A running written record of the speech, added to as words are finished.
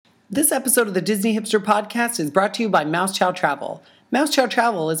This episode of the Disney Hipster Podcast is brought to you by Mouse Chow Travel. Mouse Chow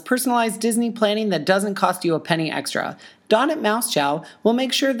Travel is personalized Disney planning that doesn't cost you a penny extra. Dawn at Mouse Chow will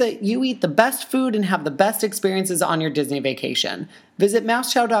make sure that you eat the best food and have the best experiences on your Disney vacation. Visit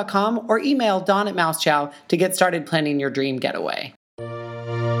mousechow.com or email Dawn at Mouse Chow to get started planning your dream getaway.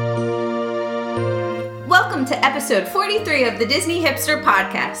 Welcome to episode 43 of the Disney Hipster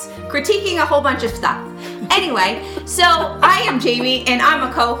Podcast, critiquing a whole bunch of stuff. Anyway, so I am Jamie, and I'm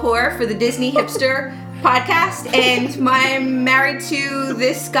a co-whore for the Disney Hipster Podcast, and I'm married to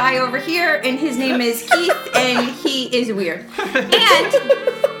this guy over here, and his name is Keith, and he is weird. And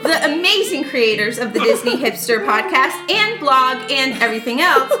the amazing creators of the Disney Hipster Podcast and blog and everything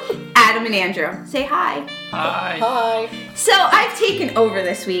else, Adam and Andrew. Say hi. Hi. Hi. So I've taken over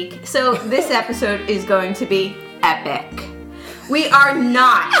this week, so this episode is going to be epic. We are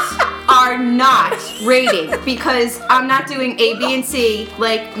not rating because I'm not doing A, B, and C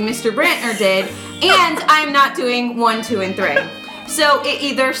like Mr. Brantner did, and I'm not doing 1, 2, and 3. So it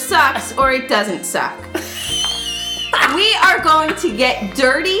either sucks or it doesn't suck. We are going to get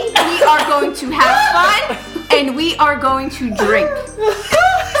dirty, we are going to have fun, and we are going to drink.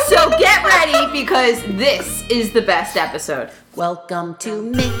 So get ready because this is the best episode. Welcome to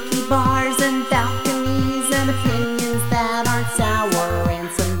Mickey Bars and balconies and opinions that aren't sour and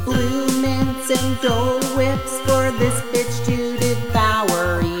some blue mints and Dole Whips for this bitch to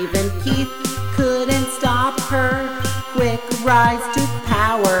devour. Even Keith couldn't stop her quick rise to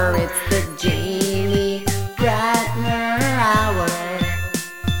power. It's the Jamie Bratner Hour.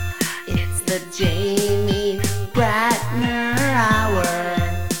 It's the Jamie Bratner Hour.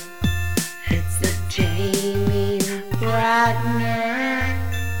 It's the Jamie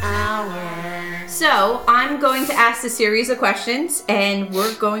Bratner Hour. So I'm going to ask a series of questions and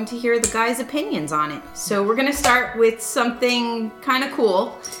we're going to hear the guys' opinions on it. So we're going to start with something kind of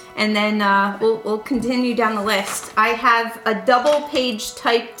cool and then we'll continue down the list. I have a double page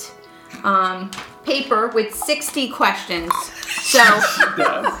typed paper with 60 questions. So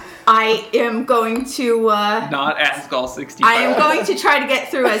I am going to not ask all 60. I am going to try to get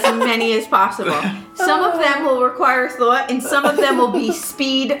through as many as possible. Some of them will require thought, and some of them will be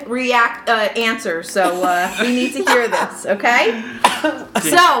speed react answers. So we need to hear this, okay?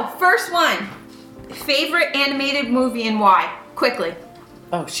 So first one, favorite animated movie and why? Quickly.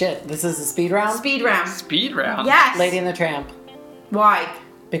 Oh shit, this is a speed round? Speed round. Speed round? Yes. Lady and the Tramp. Why?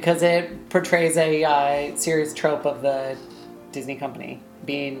 Because it portrays a serious trope of the Disney company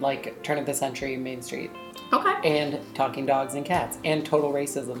being like turn of the century Main Street. Okay. And talking dogs and cats and total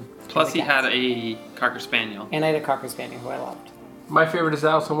racism. Plus he had a Cocker Spaniel. And I had a Cocker Spaniel who I loved. My favorite is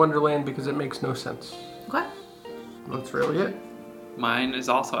Alice in Wonderland because it makes no sense. Okay. That's really it. Mine is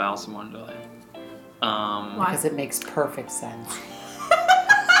also Alice in Wonderland. Why? Because it makes perfect sense.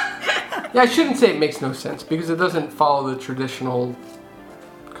 Yeah, I shouldn't say it makes no sense because it doesn't follow the traditional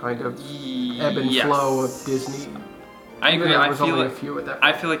kind of ebb and Yes. flow of Disney. I agree. There I was feel only like a few at that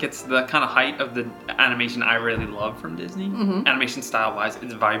I feel like it's the kind of height of the animation I really love from Disney. Mm-hmm. Animation style wise,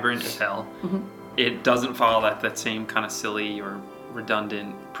 it's vibrant as hell. Mm-hmm. It doesn't follow that same kind of silly or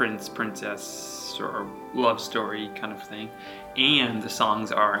redundant princess or love story kind of thing. And the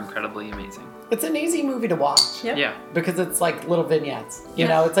songs are incredibly amazing. It's an easy movie to watch. Yep. Yeah. Because it's like little vignettes. You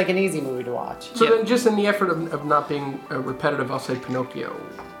know, it's like an easy movie to watch. So Yeah. then just in the effort of not being repetitive, I'll say Pinocchio.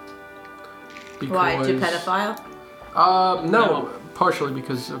 Because, Why? You pedophile? No, partially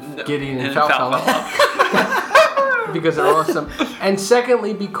because of Gideon and Fal Falfel. Because they're awesome. And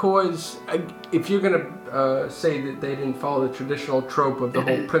secondly, because if you're going to say that they didn't follow the traditional trope of the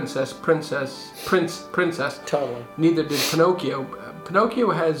whole princess, Totally. neither did Pinocchio. Pinocchio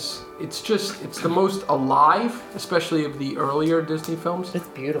has, it's the most alive, especially of the earlier Disney films. It's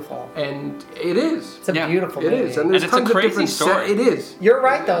beautiful. And it is. It's a Yeah, beautiful It movie. is. And there's it's a tons of crazy different story. It is. You're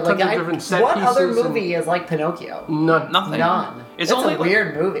right though. Tons Like of different set what other pieces movie is like Pinocchio? None. Nothing. None. It's It's only a like-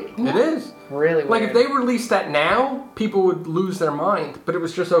 weird movie. It is. Really weird. Like if they released that now, people would lose their mind. But it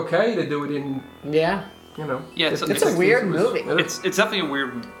was just okay to do it in, Yeah. you know. Yeah, it's 50s, a 60s. weird It was- movie. it is. It's definitely a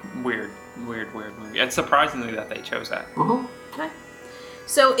weird movie. It's surprisingly that they chose that. Mhm. Okay.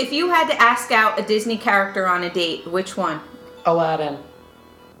 So if you had to ask out a Disney character on a date, which one? Aladdin.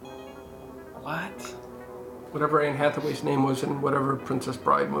 What? Whatever Anne Hathaway's name was in whatever Princess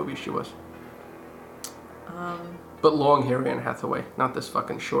Bride movie she was. But long hair Anne Hathaway, not this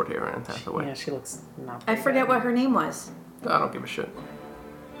fucking short hair Anne Hathaway. Yeah, she looks not I very forget bad. what her name was. I don't give a shit.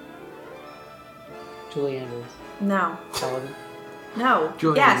 Julie Andrews. No. Sullivan. No.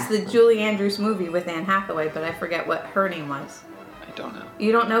 Julie yes, Andrews. the Julie Andrews movie with Anne Hathaway, but I forget what her name was. I don't know.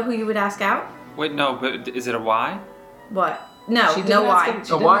 You don't know who you would ask out? Wait, no, but is it a Y? What? No, She no didn't ask why. him- she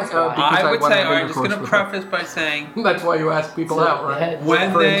So didn't why? ask why. Because I would wanna say, have all right, just going to intercourse with them. preface by saying, That's why you ask people So, out, right? yeah.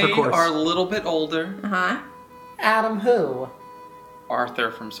 when For they intercourse. are a little bit older, Uh-huh. Adam who?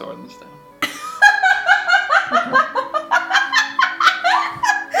 Arthur from Sword and Stone.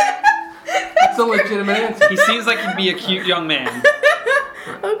 That's a legitimate answer. He seems like he'd be a cute young man,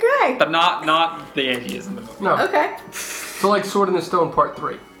 Okay. but not the age he is in the movie. No. Okay. So like Sword in the Stone Part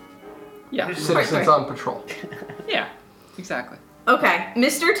 3. Yeah, Citizens on Patrol. yeah, exactly. Okay.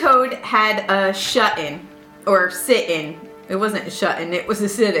 Mr. Toad had a shut-in or sit-in. It wasn't a shut-in. It was a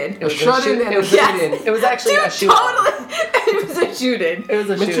sit-in. It was shut-in and a Yes. sit-in. It was actually a Dude, shoot. totally. It was a shoot-in. It was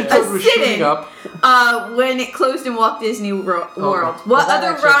a Mr. shoot. Toad was sit-in. shooting up. When it closed in Walt Disney World. What Was that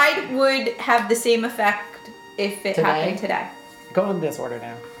other actually- ride would have the same effect if it Today? happened today? Go in this order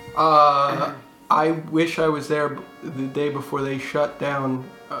now. I wish I was there the day before they shut down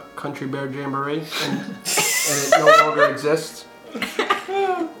Country Bear Jamboree and it no longer exists.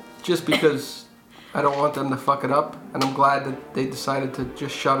 Just because I don't want them to fuck it up, and I'm glad that they decided to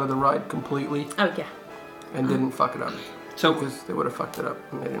just shutter the ride completely Oh, yeah. and didn't fuck it up. So, Because they would have fucked it up,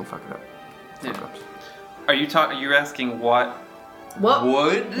 and they didn't fuck it up. Yeah. Fuck-ups. are you asking what What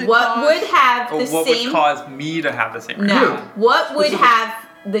would have or the what same... would cause me to have the same No. reaction? You. What would Specific. have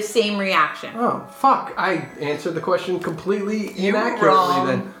the same reaction? Oh, fuck. I answered the question completely You were inaccurately wrong.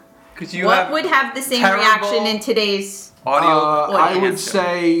 then. Because you What have would have the same terrible reaction in today's audio. I would audience.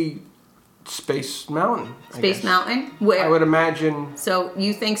 say Space Mountain. I Space guess. Mountain? Where? I would imagine. So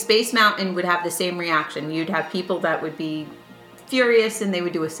you think Space Mountain would have the same reaction? You'd have people that would be furious and they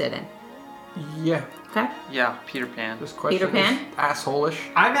would do a sit-in. Yeah. Okay? Yeah, Peter Pan. This question Peter Pan? is asshole-ish.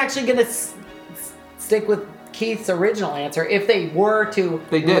 I'm actually gonna stick with Keith's original answer. If they were to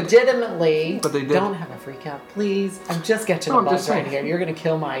They did. legitimately, But they did. Don't have a freak out, please. I'm just catching No, a I'm buzz just right saying. here. You're gonna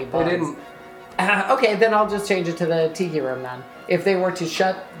kill my They buzz. didn't. Okay, then I'll just change it to the Tiki Room then. If they were to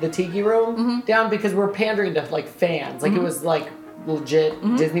shut the Tiki Room down, because we're pandering to like fans, like it was like legit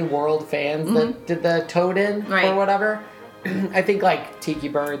Disney World fans that did the Toad in Right. or whatever. I think like Tiki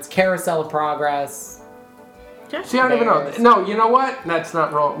Birds, Carousel of Progress. See, I don't even know. Bears. No, you know what? That's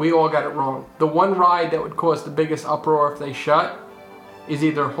not wrong. We all got it wrong. The one ride that would cause the biggest uproar if they shut is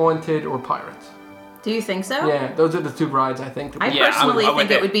either Haunted or Pirates. Do you think so? Yeah, those are the two rides I think. That I we- Yeah, personally I would think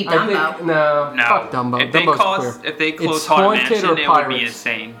think- it would be I Dumbo. think, no, No, fuck Dumbo. If they Dumbo's close, clear. if they close It's Haunted Haunted Mansion, or it would be Pirates.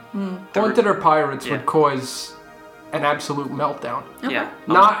 insane. Haunted or Pirates Yeah. would cause an absolute meltdown. Yeah.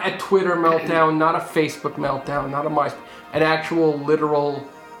 Not a Twitter meltdown, not a Facebook meltdown, not a MySpace. An actual literal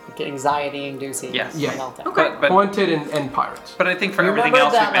Like anxiety-inducing. Yes. Yeah. meltdown. Okay. But Haunted and Pirates. but I think for You everything remember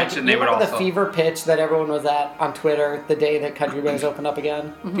else that, we mentioned, you they would remember also. the fever pitch that everyone was at on Twitter the day that Country Bears opened up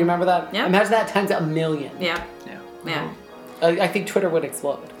again? Do you remember that? Yeah. Imagine that times 1,000,000. Yeah. Yeah. Yeah. I think Twitter would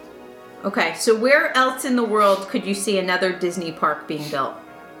explode. Okay, so where else in the world could you see another Disney park being built?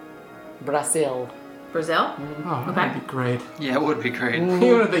 Brazil. Brazil? Oh, Okay. that'd be great. Yeah, it would be great.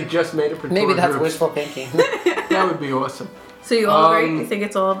 Even if they just made it for Maybe tour that's groups, wishful thinking. that would be awesome. So you all agree? You think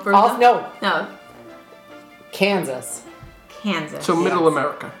it's all Brazil? Also, no, No. Kansas. Kansas. So Middle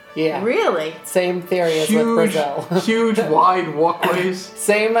America. Yeah. Really? Same theory as with Huge, Brazil. huge wide walkways.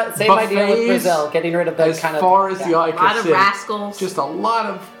 Same idea with Buffets Brazil, getting rid of the As kind of far as the eye A lot could of see. rascals. Just a lot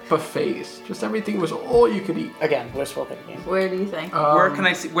of buffets. Just everything was all you could eat. again wishful thinking. Where do you think? Where can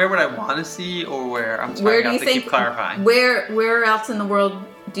I see? Where would I want to see, or where? I'm sorry, Where I do have you to think? keep clarifying. Where else in the world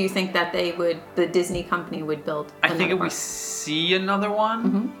do you think that the Disney company would build? I think another if we park? see another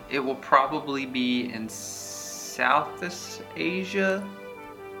one, it will probably be in Southeast Asia,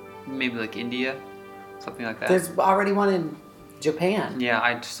 maybe like India, something like that. There's already one in Japan. Yeah,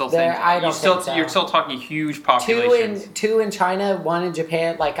 I still There- think I don't think so. you're still talking huge Two populations. in China, one in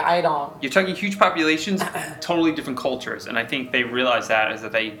Japan. Like I don't. You're talking huge populations, totally different cultures, and I think they realize that is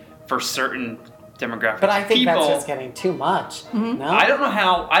that they for certain demographics. But I think people, that's just getting too much. No. I don't know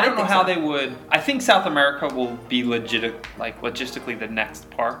how. I don't know think how so. they would. I think South America will be logistically the next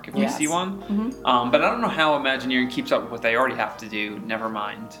park if Yes. we see one. But I don't know how Imagineering keeps up with what they already have to do. Never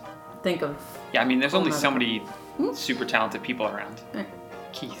mind. think of Yeah, I mean, there's only so Another- many super talented people around. Right.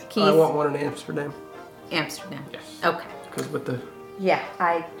 Keith. Keith, I want one in Amsterdam. Amsterdam. Yes. Okay. Because with the... Yeah,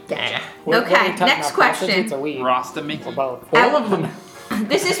 I get you. What are we Okay, talking next about, question. prostitutes or weed? Rasta Mickey. Or both. All of them.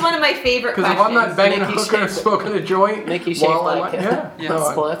 This is one of my favorite Because questions. if I'm not banging a Mickey hooker or shaped- smoking a joint... Mickey shaped while I like yeah. Yeah. No,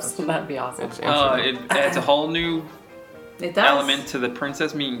 I- spliffs. That'd be awesome. It's Amsterdam. It adds a whole new It does. element to the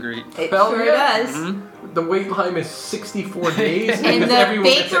princess meet and greet. It Hell sure yeah. does. The wait time is 64 days. In because the everyone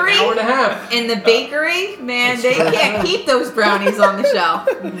gets bakery? an hour and a half. In the bakery, man, they can't keep those brownies on the shelf.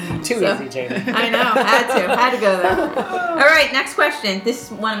 Too So- easy, Jamie. I know, had to go there. All right, next question. This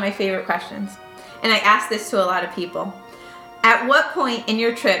is one of my favorite questions, and I ask this to a lot of people. At what point in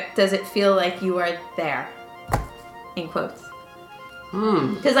your trip does it feel like you are there? In quotes.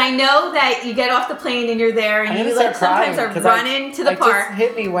 Because I know that you get off the plane and you're there, and you like sometimes are running to the park. Just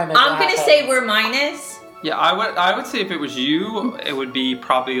hit me when it I'm gonna happens. say where mine is. Yeah, I would say if it was you, it would be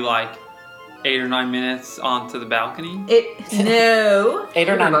probably like 8 or 9 minutes onto the balcony. No. 8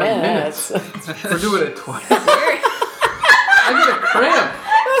 or 9 minutes. We're doing it twice. I get a cramp.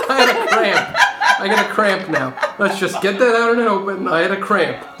 I got a cramp now. Let's just get that out in the open. I had a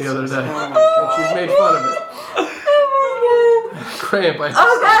cramp the other day. And she's made fun of it. Cramp.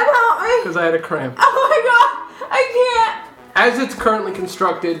 Oh God, help me! Because I had a cramp. Oh my God, I can't. As it's currently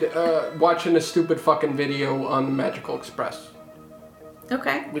constructed, watching a stupid fucking video on the Magical Express.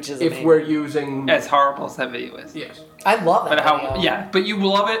 Okay. Which is If amazing. we're using... As horrible as that video is. Yes. I love that But video. but you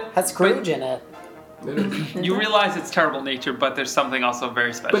love it. Has Scrooge in it. It is. You realize it's terrible nature, but there's something also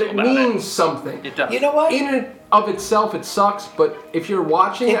very special But it about means something. it. It does. You know what? In and of itself, it sucks, but if you're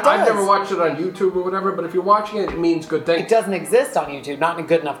watching It it, I've does. never watched it on YouTube or whatever, but if you're watching it, it means good It things. doesn't exist on YouTube, not in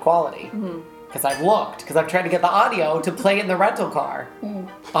good enough quality. Because I've looked, because I've tried to get the audio to play it in the rental car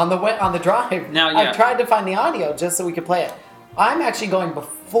on the drive. Now, yeah. I've tried to find the audio just so we could play it. I'm actually going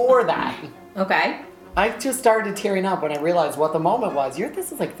before that. Okay. I just started tearing up when I realized what the moment was.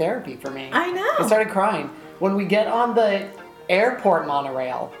 This is like therapy for me. I know. I started crying when we get on the airport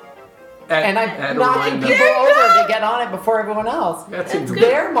monorail. And I'm knocking Orlando. people over to get on it before everyone else. That's That's a good.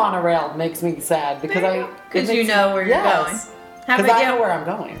 Their monorail makes me sad because Because you know where you're going. How Because about I know you? where I'm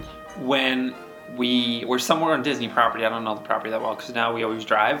going. When we're somewhere on Disney property, I don't know the property that well because now we always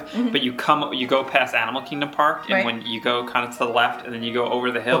drive. But you go past Animal Kingdom Park, and Right. when you go kind of to the left, and then you go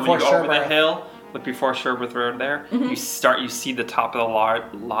over the hill. Before when you go over the Sherbrooke. hill, like before Sherbrooke Road, there you see the top of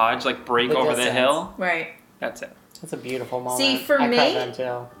the lodge like break The over the distance. hill. Right. That's it. That's a beautiful moment. See, for I me- cried then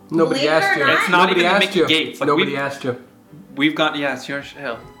too. Nobody Believe it asked or you. not- It's not Nobody even the asked Mickey you. Gates. Like, Nobody we've- asked you. We've got it's your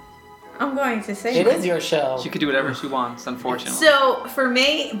hill. I'm going to say It mine. is your show. She could do whatever she wants, unfortunately. So for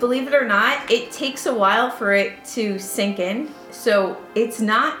me, believe it or not, it takes a while for it to sink in. So it's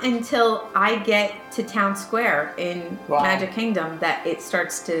not until I get to Town Square in Wow. Magic Kingdom that it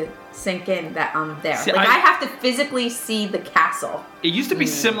starts to sink in that I'm there. See, like I- I have to physically see the castle. It used to be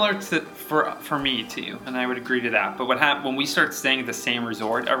similar to for me to you, and I would agree to that. But what happened when we started staying at the same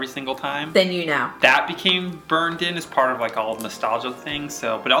resort every single time? Then you know. That became burned in as part of like all the nostalgia things.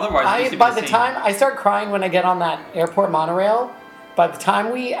 So, but otherwise, it used to be By the the same. time I start crying when I get on that airport monorail, by the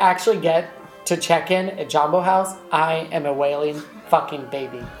time we actually get to check in at Jumbo House, I am a wailing fucking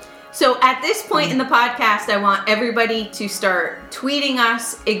baby. So at this point in the podcast, I want everybody to start tweeting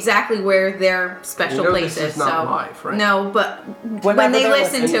us exactly where their special You know place this is is. not So live, right? no, but when Whenever they they're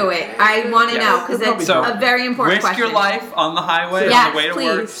listen to listening. it, I want to Yeah. know because They'll it's probably a very important risk question. your life on the highway Yes, on the way to please.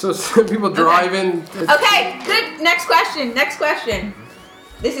 work. So some people driving. Okay, good. Next question. Next question.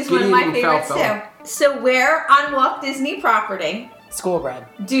 This is one of my Gideon favorites Falco. too. So where on Walt Disney property School bread.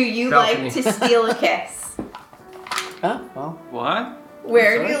 do you Balcony. like to steal a kiss? Oh, well. What?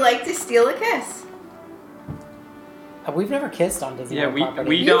 Where do Sorry? you like to steal a kiss? We've never kissed on Disney Yeah, World we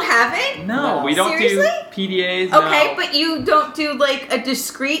property. You don't. haven't? No, we don't Seriously? do PDAs. Okay, no. but you don't do like a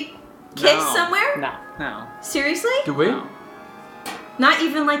discreet kiss No. somewhere? No. No, Seriously? Do we? no, Not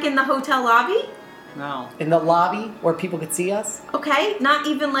even like in the hotel lobby? no. In the lobby where people could see us? Okay, not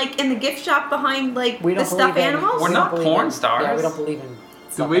even like in the gift shop behind like We the don't stuffed believe in, animals? We're we not don't believe porn in- stars. Yeah, we don't believe in Do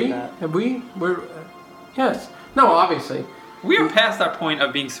stuff we? like that. Have we? We're. Yes. No, obviously. We are past that point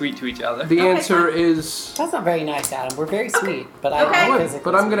of being sweet to each other. The Okay, answer fine. is. That's not very nice, Adam. We're very sweet, but Okay. I I would, physically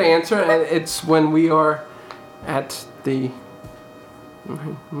but I'm going to sweet. answer, and it's when we are at the.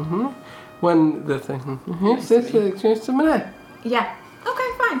 When the thing. Yeah. Okay,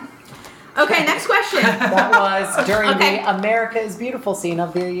 fine. Okay, next question. That was during Okay. the America is Beautiful scene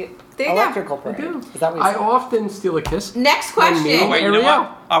of the There you go. electrical parade. do. Is that what you I said? often steal a kiss. Next When question. me- Oh wait, you know Ariel.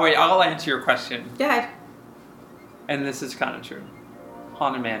 what? Oh wait, I'll answer your question, Go ahead. and this is kind of true.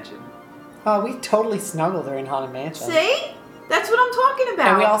 Haunted Mansion. Oh, we totally snuggle during Haunted Mansion. See? That's what I'm talking about.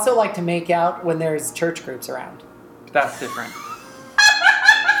 And we also like to make out when there's church groups around. That's different.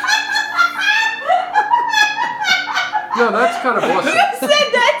 No, that's kind of awesome. You said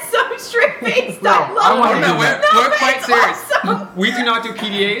that so straight-faced. No, I I love wanna it. do No, that. we're quite that's serious. awesome. We do not do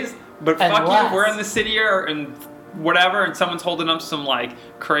PDAs, but fuck Unless- you, we're in the city or in whatever, and someone's holding up some like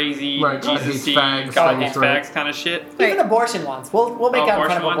crazy Right, I hate Jesus-y, fags God things, hates right. fags kind of shit. Even abortion ones. We'll make Oh, out in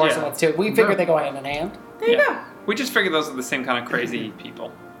front of abortion ones, abortion yeah. ones too. We figure Yeah. they go hand in hand. There you go. We just figure those are the same kind of crazy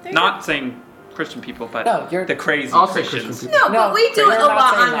people. There you Not saying Christian people, but No, you're- the crazy I'll say Christians. Christian people. No, No, but we do we're it a not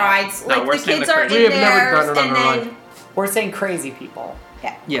lot saying on that. rides. No, Like we're the saying kids the are crazy- in We have never theirs, done it on and a then ride. We're saying crazy people.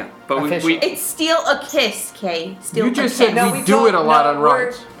 Yeah, but Official. It's steal a kiss, Kay. Steal You a just kiss. said we do it a lot on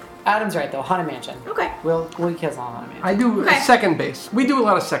rides. Adam's right though. Haunted Mansion. Okay. We'll kiss on Haunted Mansion. I do Okay. second base. We do a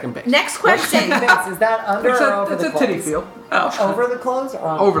lot of second base. Next question. Second base, is that under It's or a, over it's the a clothes? titty feel. Over the clothes or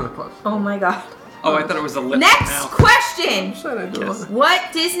under? Over the clothes. Oh my god. Oh, I thought it was a lip. Next mouth. question. Said I do a lot of- What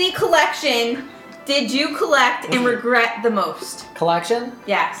Disney collection did you collect and regret the most? Collection?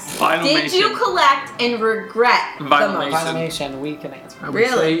 Yes. Vinylmation. Did you collect and regret the Vinylmation. most? Funimation, we can answer. I would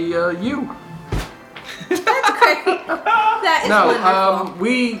Really? say you. That's great. That is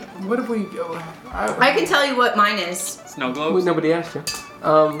wonderful. What have we? I can tell you what mine is. Snow globes. Nobody asked you.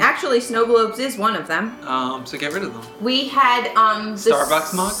 Actually, snow globes is one of them. So get rid of them. We had the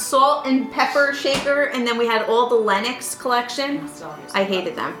Starbucks mug? salt and pepper shaker, and then we had all the Lennox collection. I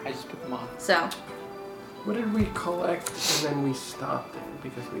hated them. I just put them on. So What did we collect and then we stopped it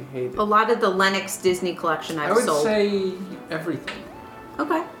because we hated a it? lot of the Lennox Disney collection I I've would sold. say everything.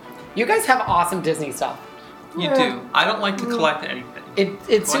 Okay. You guys have awesome Disney stuff. You do. I don't like to collect anything.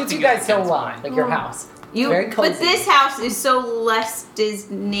 It suits you guys so well, like your house. You, Very cozy. but this house is so less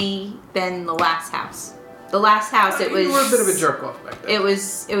Disney than the last house. The last house, it was. You were a bit of a jerk off back then. It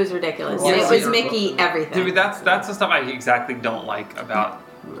was ridiculous. Yeah, it was yeah. Mickey everything. Dude, that's the stuff I exactly don't like about.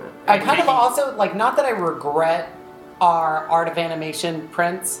 I kind of also, like, not that I regret our Art of Animation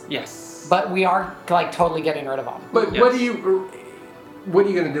prints, Yes. but we are, like, totally getting rid of them. But Yes. what are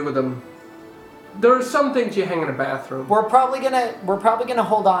you gonna do with them? There are some things you hang in a bathroom. We're probably gonna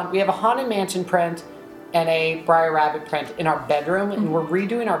hold on. We have a Haunted Mansion print and a Briar Rabbit print in our bedroom, and we're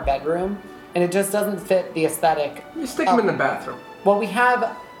redoing our bedroom, and it just doesn't fit the aesthetic. You stick them in the bathroom. Well, we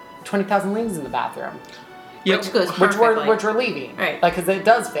have 20,000 Leagues in the bathroom, Yeah, which goes which perfectly. we're leaving, Right. Like, because it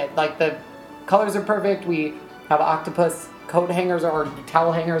does fit. Like, the colors are perfect. We have octopus coat hangers or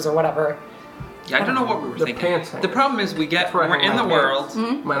towel hangers or whatever. Yeah, I don't know what we were The thinking. pants hanger. The problem is That's where I we're hang in my the pants. world.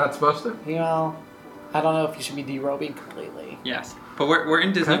 Am I not supposed to? You know, I don't know if you should be derobing completely. Yes, but we're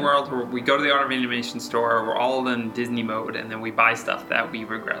in Disney Okay. World. Where we go to the Art of Animation store. We're all in Disney mode, and then we buy stuff that we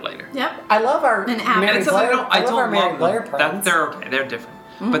regret later. Yep. I love our An app. Mary And it's like, Blair. I love our don't Mary love Blair them. That, prints. they're okay. They're different.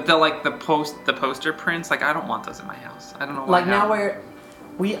 But the poster prints, like I don't want those in my house. I don't know why. Like now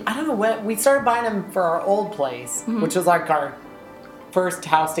I don't know when we started buying them for our old place, which was like our first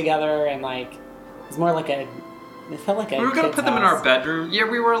house together, and like it was more like it felt like a. we were gonna kid's put them in house. our bedroom. Yeah,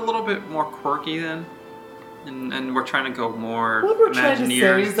 we were a little bit more quirky then, and we're trying to go more What we're trying to say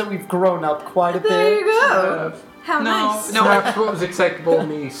Imagineers. is that we've grown up quite a There you bit. go. How No, nice. no. Perhaps what was acceptable in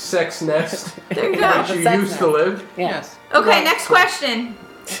the sex nest There you Yeah, go. that the you sex used to nest. live. Yeah. Yes. Okay, next question.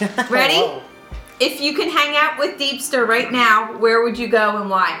 Ready? Whoa. If you can hang out with Deepster right now, where would you go and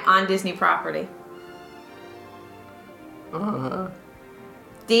why on Disney property?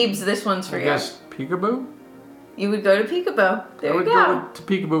 Deebs, this one's for I you. guess Peekaboo? You would go to Peekaboo. There I you would go. to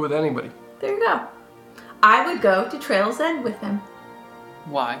Peekaboo with anybody. There you go. I would go to Trails End with him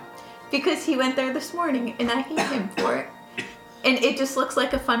Why? because he went there this morning and I hate him for it. And it just looks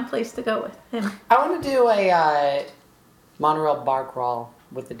like a fun place to go with him. I want to do a monorail bar crawl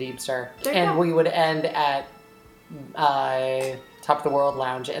with the Deepster, There you and go. we would end at Top of the World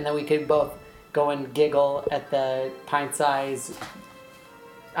Lounge, and then we could both go and giggle at the pint-size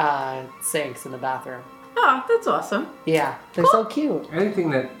sinks in the bathroom. Oh, that's awesome. Yeah, they're so cute. Anything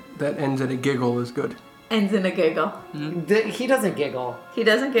that ends in a giggle is good. Ends in a giggle. He doesn't giggle. He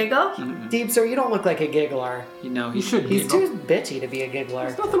doesn't giggle? Deepster, you don't look like a giggler. You know You should He's giggle. too bitchy to be a giggler.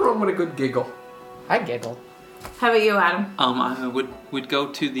 There's nothing wrong with a good giggle. I giggle. How about you, Adam? I would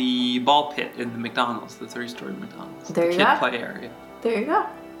go to the ball pit in the McDonald's, the 3-story McDonald's. There the you kid go. play area. There you go.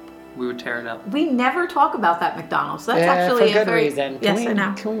 We would tear it up. We never talk about that McDonald's. That's Yeah, actually for good a very reason. Yes, can we, I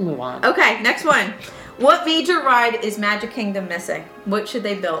know. Can we move on? Okay, next one. What major ride is Magic Kingdom missing? What should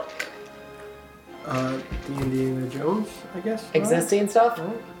they build? The Indiana Jones, I guess. Existing stuff?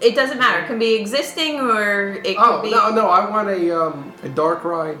 It doesn't matter. It can be existing or it could Oh be. no! I want a dark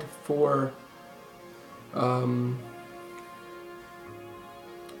ride for.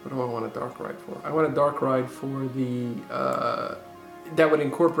 What do I want a dark ride for? I want a dark ride for the that would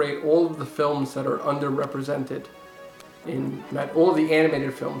incorporate all of the films that are underrepresented in all of the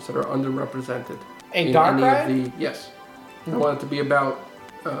animated films that are underrepresented. A in dark any ride? Of the, yes, I want it to be about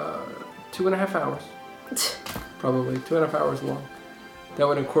 2.5 hours, probably 2.5 hours long. That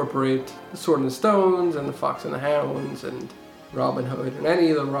would incorporate the Sword and the Stones and the Fox and the Hounds and Robin Hood and any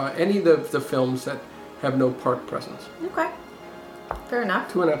of the films that have no park presence. Okay. Fair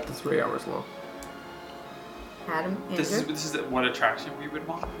enough. 2.5 to 3 hours long. Adam, Andrew. This is what attraction we would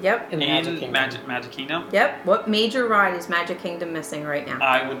want. Yep. In the Magic Kingdom. Magic Kingdom. Yep. What major ride is Magic Kingdom missing right now?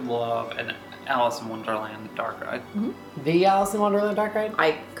 I would love Alice in Wonderland Dark Ride. The Alice in Wonderland Dark Ride?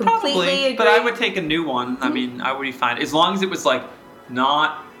 I completely agree. But I would take a new one. I mean, I would be fine as long as it was like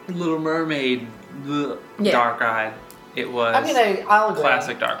not Little Mermaid Dark Ride. It was. I mean, I'll agree.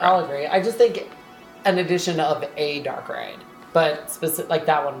 Classic Dark Ride. I'll agree. I just think an addition of a Dark Ride, but like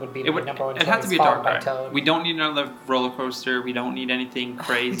that one would be my number one choice. It had to be a followed Dark by Ride. Toad. We don't need another roller coaster. We don't need anything We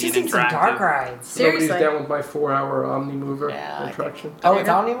crazy just and need some interactive. Dark Rides. Seriously. Nobody's down with my 4-hour Omnimover Yeah, attraction. Oh, it's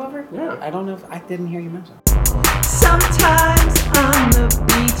Omnimover? Yeah. I don't know if I didn't hear you mention. Sometimes on the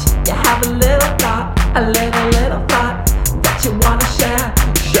beach, you have a little thought that you wanna share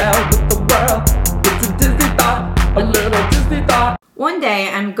with the world. It's a Disney thought, a little Disney thought, One day,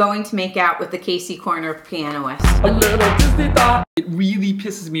 I'm going to make out with the Casey Corner pianist. a little Disney thought. It really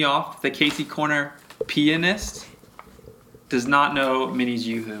pisses me off that Casey Corner pianist does not know Minnie's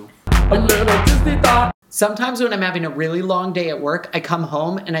Yoo-Hoo. A little Disney thought, Sometimes when I'm having a really long day at work, I come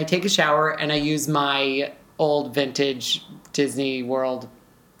home and I take a shower and I use my old vintage Disney World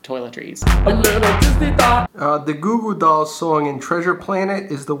toiletries. a little Disney thought, The Goo Goo Dolls song in Treasure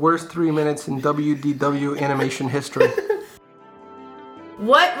Planet is the worst 3 minutes in WDW animation history.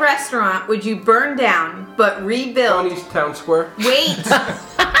 What restaurant would you burn down but rebuild? Tony's Town Square. Wait.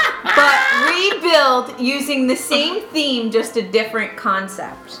 But rebuild using the same theme, just a different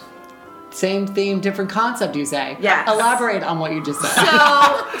concept. Same theme, different concept, you say? Yes. Elaborate on what you just said.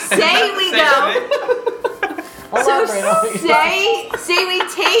 So, say we go. So Elaborate on what you say we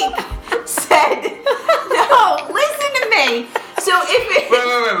take said. No, listen to me. So if it.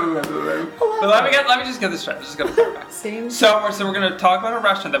 But let me just get this straight. Just gonna go back. Same. So we're gonna talk about a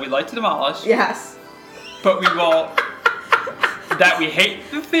restaurant that we'd like to demolish, Yes. but we will that we hate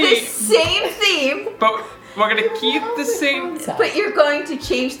the The theme, same theme, but we're gonna keep the same. but you're going to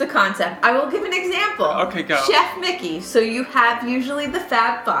change the concept. I will give an example. Okay, go. Chef Mickey. So you have usually the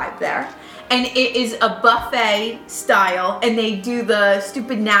Fab Five there. And it is a buffet style, and they do the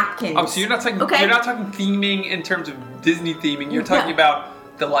stupid napkins. Oh, so you're not talking. Okay. You're not talking theming in terms of Disney theming. You're talking No.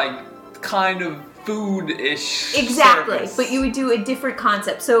 about the like kind of food-ish. Exactly, service. but you would do a different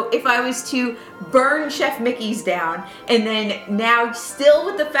concept. So if I was to burn Chef Mickey's down, and then now still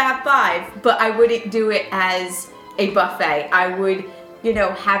with the Fab Five, but I wouldn't do it as a buffet. I would,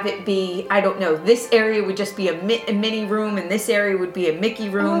 have it be, I don't know, this area would just be a mini room, and this area would be a Mickey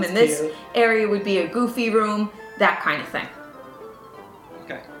room, that's and this cute. area would be a Goofy room, that kind of thing.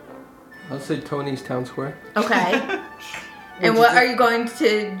 Okay. I'll say Tony's Town Square. Okay. And what are you going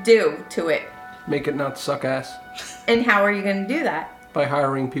to do to it? Make it not suck ass And how are you going to do that? by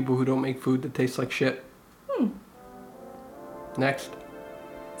hiring people who don't make food that tastes like shit. Next.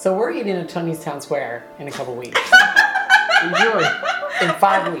 So we're eating at Tony's Town Square in a couple weeks. Enjoy. In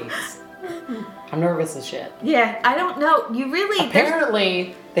 5 weeks. I'm nervous as shit. Yeah, I don't know. You really...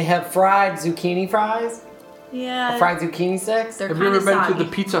 Apparently, they have fried zucchini fries, Yeah. fried zucchini sticks. They're Have you ever kinda been to soggy.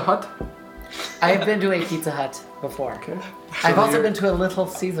 the Pizza Hut? I have been to a Pizza Hut before. Okay. I've So also you're- been to a Little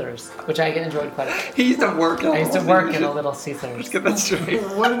Caesars, which I enjoyed quite a bit. He used to work. I used to work in a Little Caesars. Get that straight.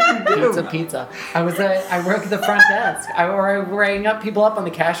 What did you do? Pizza. I worked at the front desk. I rang up people up on the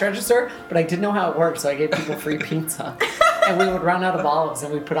cash register, but I didn't know how it worked, so I gave people free pizza. And we would run out of olives,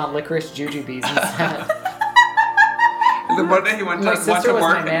 and we'd put on licorice jujubes instead. The one day he went My to sister was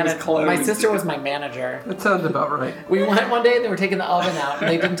work my and he was manager. closed. My sister was my manager. That sounds about right. We went one day and they were taking the oven out and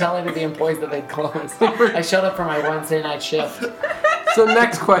they didn't tell any of the employees that they'd closed. I showed up for my Wednesday night shift. So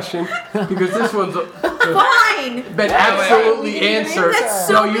next question, because this one's Fine! been absolutely Wait, answered. that's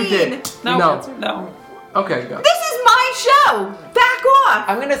so No, you mean. did. No. Okay, go. This is my show! Back off!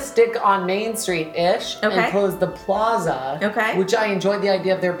 I'm gonna stick on Main Street-ish Okay. and close the plaza. Okay. Which I enjoyed the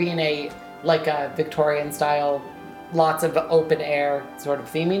idea of there being a Victorian style, lots of open air sort of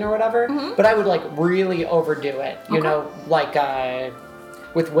theming or whatever. But I would really overdo it. You Mm-hmm. Okay. know,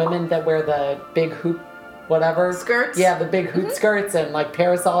 with women that wear the big hoop whatever. Skirts? Yeah, the big hoop skirts and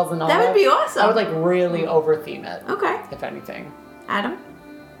parasols and all that. That would be awesome. I would really over theme it. Okay. If anything. Adam?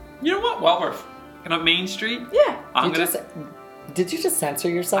 You know what? While we're on Main Street, Yeah. Did you just censor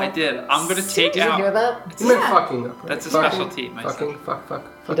yourself? I did. I'm gonna take Did you hear out. that? You meant Yeah. fucking up. Right? That's a Fucking, specialty, my Fucking, fuck.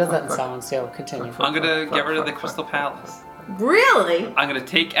 He does that in fuck. songs too. Continue. I'm gonna Fuck, get rid of the fuck, Crystal fuck. Palace. Really? I'm gonna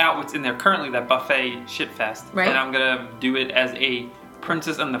take out what's in there currently, that buffet shitfest, Right. and I'm gonna do it as a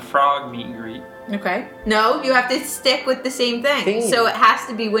Princess and the Frog meet and greet. Okay. No, you have to stick with the same thing. Theme. So it has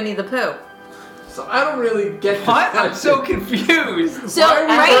to be Winnie the Pooh. So I don't really get What? this I'm so confused. So Why are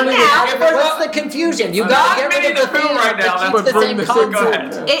we right burning now, it? What's the confusion? You Not gotta get rid Winnie of the the Pooh theme right now, that But keeps the bring same the concept. Go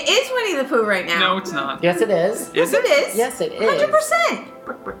ahead. it is Winnie the Pooh right now. No, it's not. Yes, it is. Yes, it is. Yes, it is.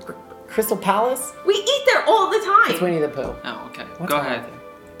 100%. Crystal Palace? We eat there all the time. It's Winnie the Pooh. Oh, okay. What's Go wrong ahead. with you?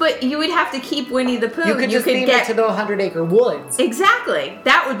 But you would have to keep Winnie the Pooh. You could just theme it to the 100-acre woods. Exactly.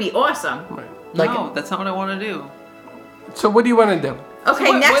 That would be awesome. No, that's not what I want to do. So what do you want to do? Okay,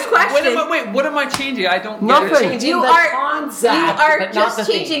 So next question. What am I changing? I don't Nothing. get it. Changing You the are concept, you are but not just the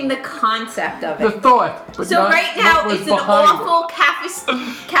theme. changing the concept of The it. thought. But So not right now what was it's an behind it. awful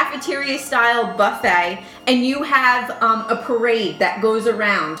cafeteria style buffet, and you have a parade that goes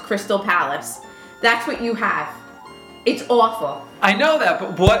around Crystal Palace. That's what you have. It's awful. I know that,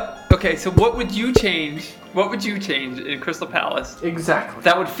 but what? Okay, so what would you change? What would you change in Crystal Palace Exactly.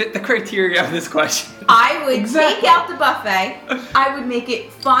 that would fit the criteria of this question? I would Exactly. take out the buffet. I would make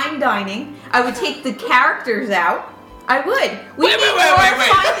it fine dining. I would take the characters out. I would. We Wait, need wait, more wait, wait, wait.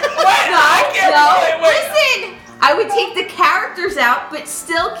 fine- Wait, I can't- No, wait. listen. I would take the characters out, but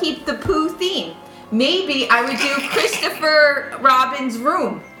still keep the Pooh theme. Maybe I would do Christopher Robin's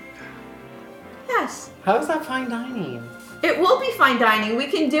room. Yes. How is that fine dining? It will be fine dining. We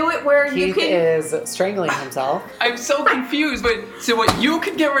can do it where you Keith can. is strangling himself. I'm so confused. But so what? You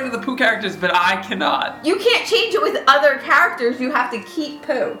can get rid of the Pooh characters, but I cannot. You can't change it with other characters. You have to keep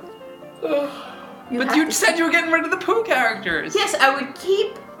Pooh. But have you to- said you were getting rid of the Pooh characters. Yes, I would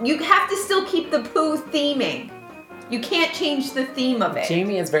keep. You have to still keep the Pooh theming. You can't change the theme of it.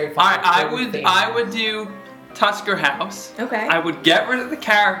 Jamie is very All fond right, of food theme. I would do Tusker House. Okay. I would get rid of the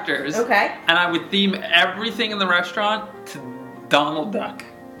characters. Okay. And I would theme everything in the restaurant to Donald Duck.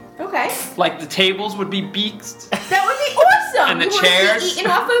 Okay. Like the tables would be beaks, That would be awesome. And the you want to chairs? be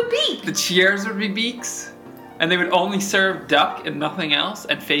eaten off a beak. the chairs would be beaks, and they would only serve duck and nothing else,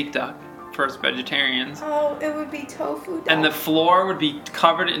 and fake duck for us vegetarians. Oh, it would be tofu. Duck. And the floor would be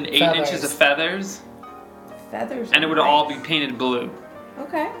covered in 8 Feathers. inches of feathers, feathers. and it would are all be nice. painted blue.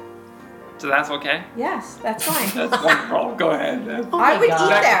 Okay. So that's okay? Yes, that's fine. That's wonderful. Go ahead. Oh I my would God. eat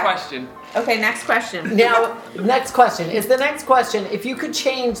Next there. question. Okay, next question. Now, next question. Is the next question if you could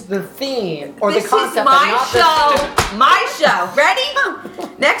change the theme or This the concept is my but not show. My show.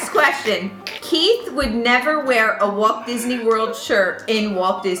 Ready? Next question. Keith would never wear a Walt Disney World shirt in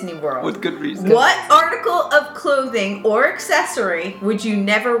Walt Disney World. With good reason. What article of clothing or accessory would you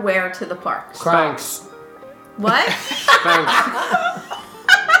never wear to the parks? Thanks. What? Thanks.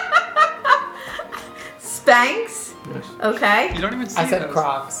 Spanx? Yes. Okay. You don't even see I said those.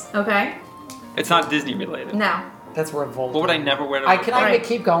 Crocs. Okay. It's not Disney related. No. That's revolting. What would I never wear to I the can park? I Right.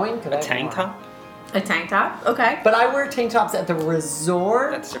 keep going? Could I A have tank more? top? A tank top? Okay. But I wear tank tops at the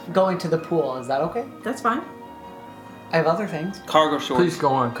resort. That's different. Going to the pool. Is that okay? That's fine. I have other things. Cargo shorts. Please go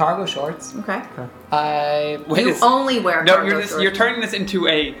on. Cargo shorts. Okay. I. Wait, You it's- only wear no, cargo shorts. you're turning this into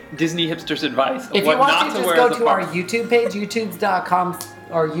a Disney hipster's advice. Of If what you want not to, to just wear go at the to our park. YouTube page, youtube.com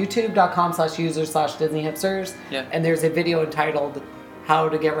or youtube.com/user/Disney Hipsters. Yeah. And there's a video entitled "How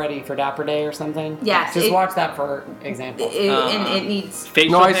to Get Ready for Dapper Day" or something. Yes, Just it- watch that for example. And it needs.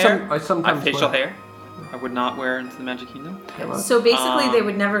 Facial No, I hair. sometimes I have facial wear. hair. I would not wear into the Magic Kingdom. So basically, Um, they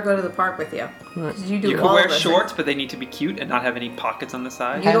would never go to the park with you. Right. You do You all could wear of those shorts, but they need to be cute and not have any pockets on the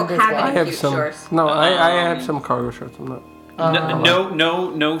side. things. You don't And as have well. I any have cute some. shorts. No, I have Um, some cargo shorts. I'm not.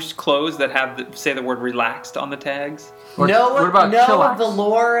 No clothes that have say the word relaxed on the tags. What no about no chillax?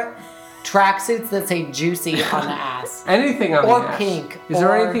 velour tracksuits that say "juicy" on the ass. Anything on Or the ass. pink, Is there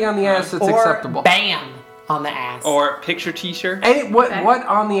or- anything on the ass that's or acceptable? "bam" on the ass. Or picture t-shirts, Okay. What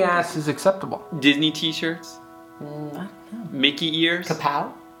on the ass is acceptable? Disney t-shirts, Mickey ears,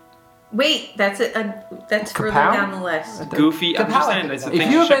 Kapow. Wait, that's further Kapow? down the list. Goofy. I'm Kapow, just I saying, think it's so. the If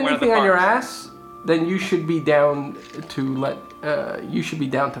things you have shouldn't wear at the anything on your parks. ass, then you should be down to let. You should be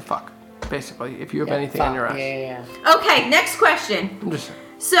down to fuck. Basically, if you have anything on your ass. Yeah. Okay, next question. I'm just.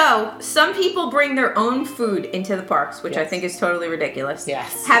 So, some people bring their own food into the parks, which I Yes. think is totally ridiculous.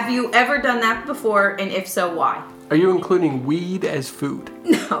 Yes. Have you ever done that before, and if so, why? Are you including weed as food?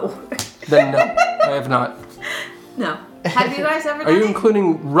 No. Then no, I have not. No. Have you guys ever Are done you it?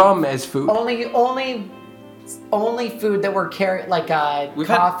 including rum as food? Only food that were carried like We've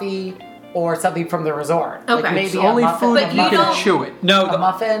had- coffee or something from the resort. Okay. Like maybe It's a only muffin, food But you you can don't- chew it. No, a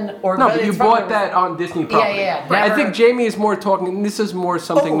muffin or No, but but you it's from bought the- that on Disney property. yeah. I Never- think Jamie is more talking. This is more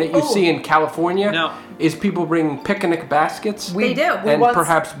something Oh, that you oh. see in California. No. Is people bringing picnic baskets They do. we and once-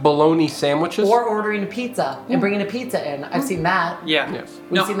 perhaps bologna sandwiches. or ordering a pizza and bringing a pizza in. I've seen that. Yeah. Yes.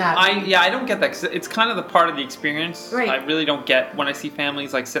 We've seen that. I don't get that 'cause it's kind of the part of the experience. Right. I really don't get when I see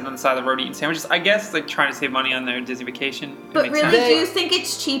families like sitting on the side of the road eating sandwiches. I guess like trying to save money on their Disney vacation. It But makes really, sense. do you think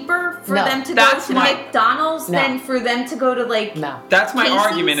it's cheaper for No. them to go That's to my- McDonald's No. than for them to go to like? No. That's my Casey's?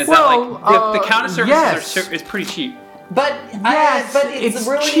 argument. Is Well, that like the counter services yes. is pretty cheap. But Yes, but it's it's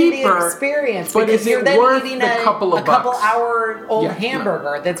ruining cheaper, the experience but because is you're it then worth eating the couple of bucks? hour old Yeah, no.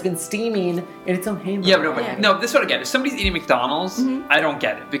 hamburger that's been steaming in its own hamburger. Yeah, but Yeah. no, this is what I get. If somebody's eating McDonald's, Mm-hmm. I don't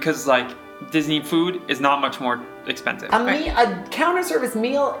get it because like Disney food is not much more expensive. A counter service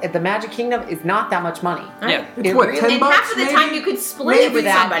meal at the Magic Kingdom is not that much money. Yeah. It's It what, really- 10 And bucks half of the maybe? time you could split Maybe it with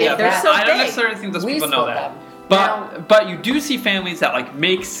that, somebody. yeah, They're that- so I don't big. necessarily think those We people know split that. them. But you do see families that like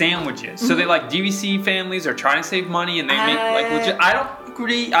make sandwiches. So they like DVC families are trying to save money and they make like legit. I don't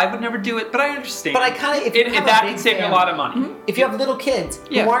agree. I would never do it, but I understand. But I kinda- if you have a that big can save you a family- lot of money. If you have little kids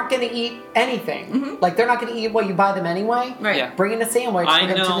Yeah. who aren't going to eat anything, like they're not going to eat what you buy them anyway, Right. Yeah. bring in a sandwich I for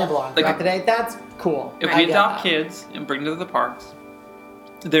them to know, nibble on like- throughout the day. That's cool. If I we get adopt that. kids and bring them to the parks,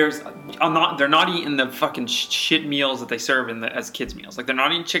 they're not eating the fucking shit meals that they serve as kids meals. Like they're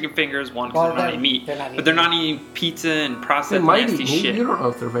not eating chicken fingers, because Well, they're not they're- eating meat, they're not but they're eating not eating pizza and They processed might nasty eat meat. shit. You don't know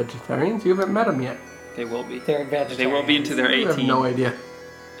if they're vegetarians. You haven't met them yet. They will be. They're vegetarians. They will be until they're You 18. have no idea.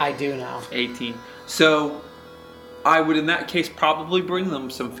 I do know. 18. So I would, in that case, probably bring them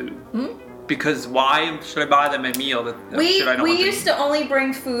some food. Because why should I buy them a meal that We should I not want them used to only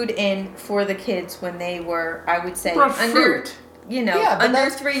bring food in for the kids when they were, I would say, Brought under fruit. Yeah, but under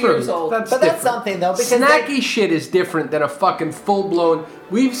that's 3 fruit. years old. That's But that's different. something though, because Snacky shit is different than a fucking full blown.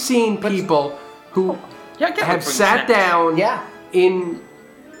 We've seen people who Yeah, I get have it, bring sat snacks. down Yeah. in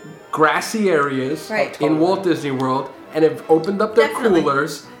grassy areas Right. in Walt Disney World and have opened up their Definitely.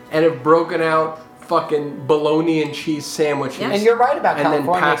 coolers and have broken out fucking bologna and cheese sandwiches. Yeah. and you're right about And then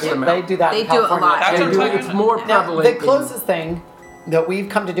California. pass them They out. do that. They in do it a California. lot. That's And what I'm do- talking it's about. more Now, prevalent. the closest thing that we've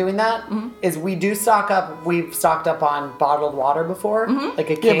come to doing that is we do stock up. We've stocked up on bottled water before, like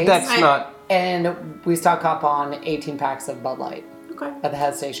a in, yeah, case, but that's Right. not. and we stock up on 18 packs of Bud Light Okay. at the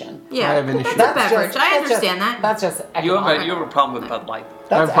head station. Yeah, I have an that's issue. a That's beverage. just- I that's just- understand that. That's just You have, economic. you have a problem with Bud Light.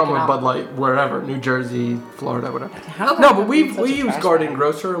 I have That's a problem with Bud economic. Light wherever, New Jersey, Florida, whatever. How No, come but it's such we a use trash Garden bag?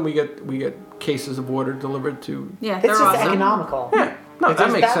 Grocer and we get cases of water delivered to. Yeah, It's they're just awesome. economical. Yeah, no, It that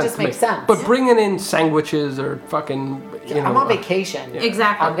just- makes that sense. just to me. makes sense. But bringing in sandwiches or fucking, you know, I'm on vacation.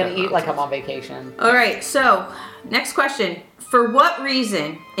 Exactly. I'm gonna eat like I'm on vacation. All right, so next question. For what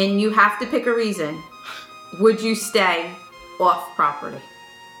reason, and you have to pick a reason, would you stay off property?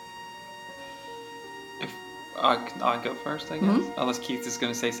 I'll go first, I guess. Unless Keith is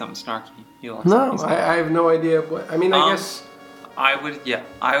going to say something snarky. He loves No, it. I have no idea what. I mean, I Um, guess. I would,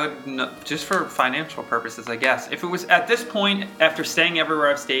 just for financial purposes, I guess. If it was at this point, after staying everywhere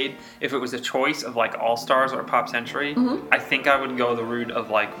I've stayed, if it was a choice of like All Stars or Pop Century, I think I would go the route of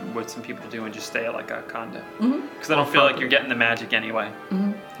like what some people do and just stay at like a condo. Because I don't feel like you're getting the magic anyway.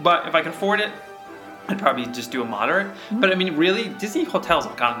 But if I can afford it, I'd probably just do a moderate. But I mean, really, Disney hotels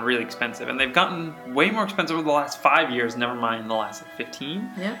have gotten really expensive, and they've gotten way more expensive over the last 5 years. Never mind the last like 15.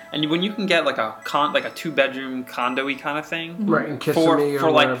 Yeah. And when you can get like a 2-bedroom condo-y kind of thing, Right, in Kissimmee for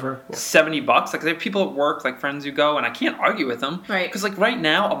or like whatever. Yeah. $70, like they have people at work, like friends who go, and I can't argue with them, Right. Because like right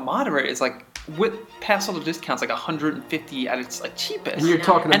now, a moderate is like with past all the discounts, like 150 at its like cheapest. And you're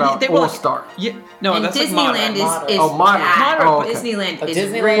talking And about they were All like- Star. Yeah, no, And that's Disneyland like moderate. is Oh, moderate. bad. Moderate, oh, okay. Disneyland is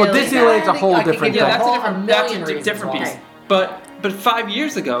Disneyland- really Well, Disneyland's a bad. whole I could different give you Yeah, a that's a whole different, million that's a reasons different why. piece. But 5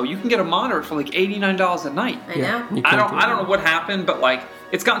 years ago, you can get a moderate for like $89 a night. I know. you I can't don't know what happened, but like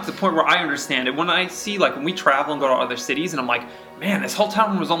it's gotten to the point where I understand it. When I see like when we travel and go to other cities, and I'm like, man, this hotel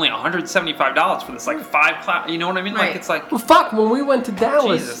room was only $175 for this like 5 class. You know what I mean? Right. Like it's like Well, fuck, when we went to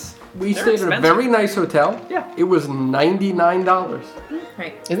Dallas, Jesus. we They're stayed at a expensive. very nice hotel. Yeah. It was $99.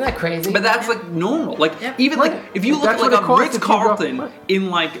 Right. Isn't that crazy? But that's like normal. Like Yep. even Right. like if you look That's at what like it a costs Ritz if you go- Carlton right. in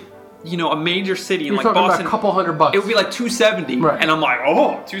like a major city in You're like talking Boston, about a couple $100. it would be like $270, Right. and I'm like,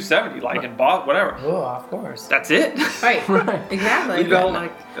 oh, $270, like in Boston, whatever. oh, of course. That's it. Right. Right. Exactly. You know,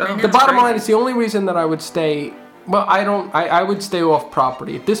 like The bottom line is the only reason that I would stay. Well, I would stay off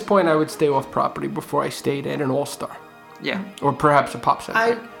property. At this point, I would stay off property before I stayed at an All Star yeah. or perhaps a Pop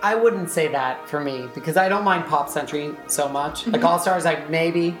Century. I wouldn't say that for me because I don't mind Pop Century so much. Like All Stars, I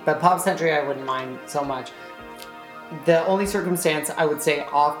maybe, but Pop Century I wouldn't mind so much. The only circumstance I would say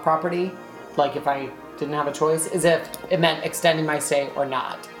off property, like if I didn't have a choice, is if it meant extending my stay or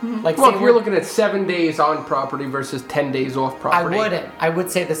not. Like Well, say if you're looking at 7 days on property versus 10 days off I property. wouldn't. I would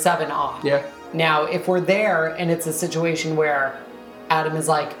say the 7 off. Yeah. Now, if we're there and it's a situation where Adam is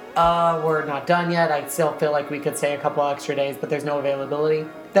like, we're not done yet, I still feel like we could stay a couple extra days, but there's no availability,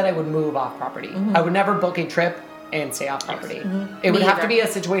 then I would move off property. I would never book a trip and stay off property. It would Me have to either. be a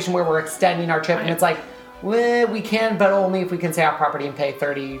situation where we're extending our trip and it's like, well, we can, but only if we can stay off property and pay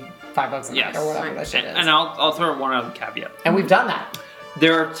 $35 a Yes. night or whatever that shit is. And I'll throw one other caveat. And we've done that.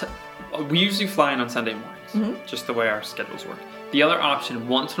 There are we usually fly in on Sunday mornings, just the way our schedules work. The other option,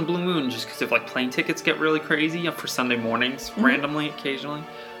 once in a blue moon, just because if like plane tickets get really crazy for Sunday mornings, randomly, occasionally,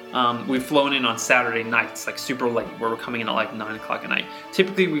 we've flown in on Saturday nights, like super late, where we're coming in at like 9 o'clock at night.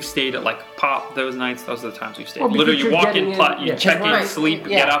 Typically, we've stayed at like Pop those nights. Those are the times we've stayed. Well, because Literally, you you're walk getting in, you check in, Right. sleep,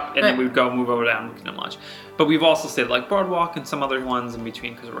 Yeah. get up, and then Right. we'd go move over down and lunch. But we've also stayed at like Boardwalk and some other ones in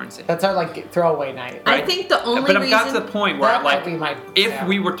between because we're insane. That's our like throwaway night. I Right. think the only But I've reason got to the point where That like might be my- if yeah.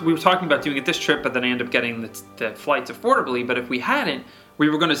 we were talking about doing it this trip, but then I ended up getting the flights affordably. But if we hadn't, we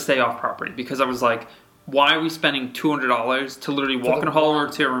were going to stay off property because I was like, why are we spending $200 to literally walk the in a hall one- or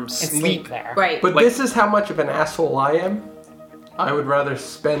to a room, and sleep? there. right. But Like- this is how much of an asshole I am. I would rather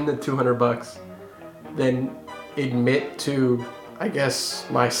spend the $200 than admit to, I guess,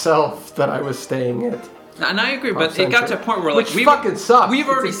 myself that I was staying at. And I agree, but Century. it got to a point where like Which fucking sucks. We've It's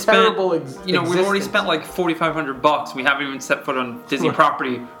already a spent, terrible we've already existence. spent like $4,500. We haven't even set foot on Disney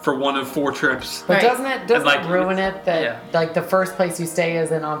property for one of 4 trips. But Right. doesn't it like, ruin it that yeah. like the first place you stay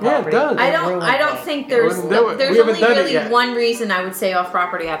isn't on Yeah, it property? does. I It don't. ruins I don't it. think there's. wouldn't do it. There's We haven't only done it really yet. one reason I would stay off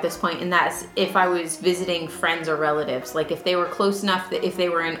property at this point, and that's if I was visiting friends or relatives. Like if they were close enough that if they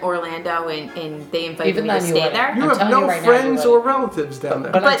were in Orlando and they invited Even me to then you stay wouldn't. there. You I'm have telling no you right now, you friends would. or relatives down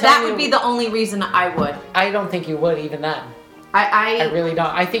there. But I'm But that telling would be you- the only reason I would. I don't think you would even then. I I really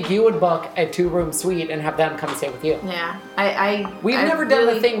don't. I think you would book a 2-room suite and have them come stay with you. yeah. We've I never done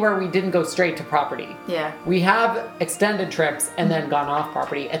really, the thing where we didn't go straight to property. Yeah. We have extended trips and then gone off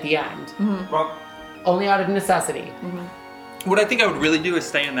property at the end. Well, Only out of necessity. what I think I would really do is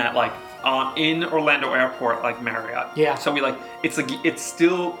stay in that like in Orlando Airport, like Marriott. Yeah. So we like it's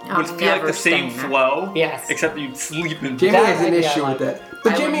still I'm would feel like never the same staying there. flow. Yes. Except you'd sleep in. Jamie That has an idea I issue like. with that.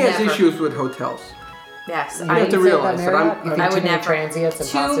 But I Jamie would has never. issues with hotels. Yes. You have to realize that You I'm- think I too would many never. transients and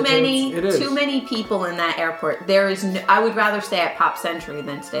Too prostitutes? many, It is. too many people in that airport. There is. No, I would rather stay at Pop Century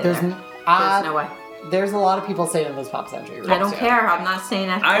than stay There's, there. n- There's no way. There's a lot of people staying in those Pop Century rooms. I don't too. care. I'm not staying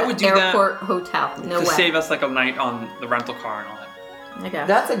at I the would do that airport hotel. No to way. save us like a night on the rental car and all that. I guess.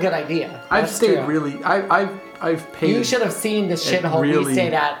 That's a good idea. I've That's stayed true. really. I've paid. You should have seen the shithole really- we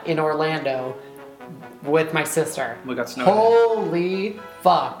stayed at in Orlando with my sister. We got snow. Holy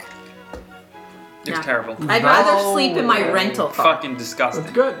fuck. It was Yeah. terrible. I'd rather No sleep in my way. rental car. Fucking disgusting.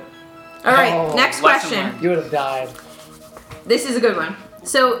 That's good. All right, Oh. next Lesson question. learned. You would have died. This is a good one.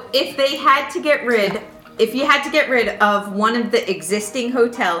 So, if you had to get rid of one of the existing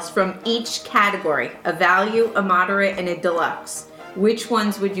hotels from each category, a value, a moderate, and a deluxe, which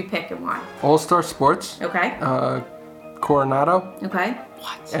ones would you pick and why? All Star Sports, Okay. Coronado, Okay.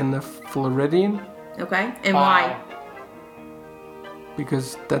 and the Floridian, Okay. And Wow. why?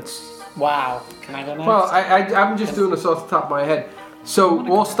 because that's. Wow. Can I go next? Well, I'm just doing this off the top of my head. So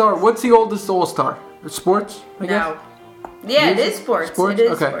All Star. What's the oldest All Star? Sports, I guess. No. Yeah, it Music? is sports. Sports? It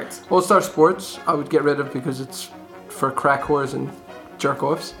is Okay. sports. All Star Sports, I would get rid of because it's for crack whores and jerk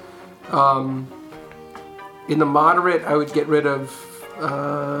offs. In the moderate, I would get rid of.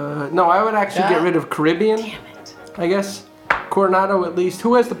 No, I would actually get rid of Caribbean. Damn it. I guess Coronado at least.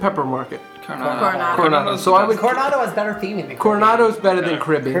 Who has the pepper market? Coronado. Coronado. So I would. Coronado has better theming than Coronado's better than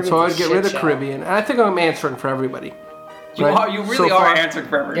Caribbean, so I would Caribbean's get a rid of shit show. Caribbean. And I think I'm answering for everybody. You Right. are. You really So are far. answering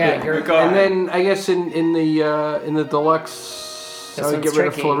for everything. Yeah, you're- Go And ahead. then I guess in the deluxe, This I would one's get rid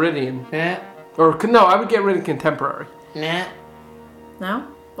of tricky. Floridian. Nah. Or no, I would get rid of Contemporary. Nah. No?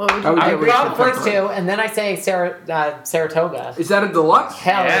 What would I you would I get would rid go of out first Contemporary. two, and then I say Saratoga. Is that a deluxe?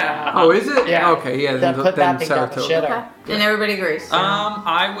 Hell Yeah. yeah. Oh, is it? Yeah. Okay, yeah. Then, Put that thing down the Saratoga. shitter. Okay. And everybody agrees.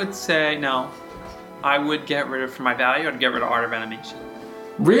 I would say no. I would get rid of, for my value, I'd get rid of Art of Animation.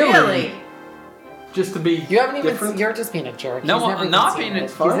 Really? Just to be You haven't even. different? You're just being a jerk. No, He's never I'm even not seen being it. a-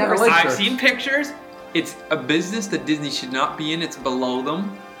 He's Fine, never I like seen I've jerks. seen pictures. It's a business that Disney should not be in. It's below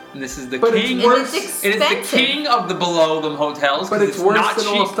them. And this is the But it's king. worse- And it's It is expensive. the king of the below them hotels. But 'cause it's worse not than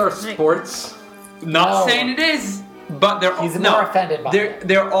cheap. All Star Sports. Not No. saying it is, but they're He's no, more offended by they're it.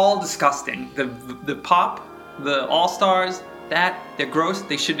 they're all disgusting. The pop, the All Stars, they're gross.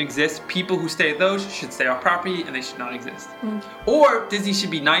 They shouldn't exist. People who stay at those should stay off property, and they should not exist. Or Disney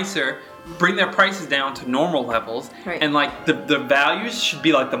should be nicer, bring their prices down to normal levels, Right. and like the values should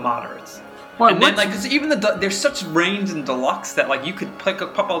be like the moderates. Why, And then what's- like 'cause even there's such range in deluxe that like you could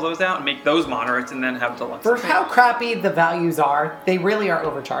pop all those out and make those moderates and then have deluxe. For how crappy the values are, they really are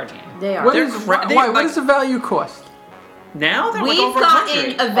overcharging. They are. What They're is cra- they- why? What like- does the value cost? Now they're like We've over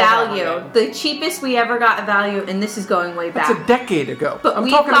gotten 100. a value. 100. The cheapest we ever got a value, and this is going way back. That's a decade ago. But I'm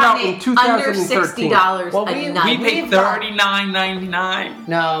we've talking about gotten in it under 2013. $60 Well, a we night. We paid We've got- $39.99.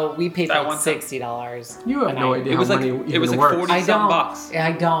 No, we paid That like one time. $60. You have a no night. idea It was how like money it was even like works. 40 I some don't. bucks.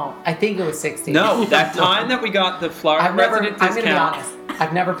 I don't. I think it was 60. No, that time that we got the Florida I've never. resident I'm gonna be discount. honest.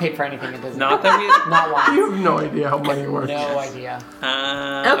 I've never paid for anything at Disney. Not that we. Not once. You have no idea how money works. No idea.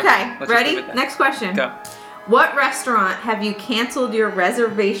 Okay, let's just ready? leave it there. Next question. Go. What restaurant have you canceled your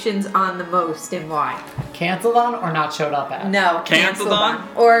reservations on the most and why? Canceled on or not showed up at? No, Canceled on?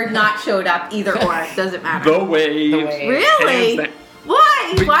 or not showed up. Either or, doesn't matter. The Wave. The Wave. Really? Hands down.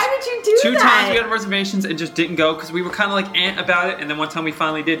 Why? We- Why would you do Two that? times we had reservations and just didn't go because we were kind of like about it, and then one time we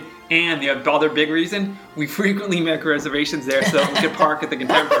finally did. And the other big reason, we frequently make reservations there so that we could park at the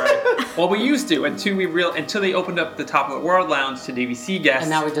Contemporary. Well, we used to until they opened up the Top of the World Lounge to DVC guests.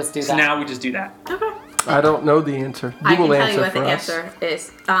 And now we just do So that. now we just do that. Okay. I don't know the answer. You I can will tell answer you what for the us. answer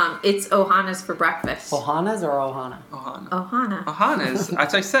is. It's Ohana's for breakfast. Ohana's or Ohana? Ohana. Ohana. Ohana's.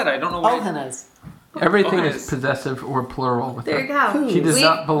 As I said, I don't know why. Ohana's. Everything Oh, is nice. possessive or plural with There you her. go. She does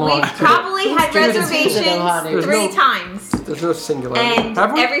not belong We've to probably had doing this reservations at Ohana? There's 3 no- times. There's no singularity. And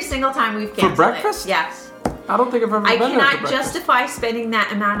Have we? every single time we've canceled breakfast? it. Yes. I don't think I've ever I been there for cannot breakfast. justify spending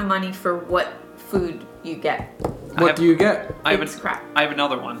that amount of money for what food you get. What do you get? It's crap. I have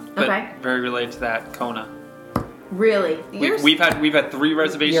another one, but Okay. very related to that, Kona. Really. We've had 3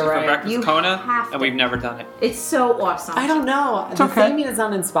 reservations You're for right. breakfast You Kona, have to. and we've never done it. It's so awesome. I don't know. The okay. theming is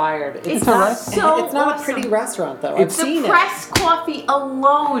uninspired. It's not, so It's not awesome. a pretty restaurant, though. It's- I've The seen press coffee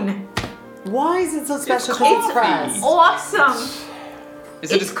alone. it. Why is it so special? coffee. It's press. Awesome.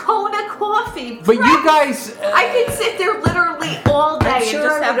 Is it It's Kona coffee. But you press. guys, I could sit there literally all day I'm and sure,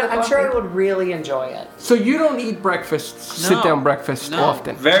 just have the I'm sure I coffee. would really enjoy it. so you don't eat breakfast, sit down breakfast No,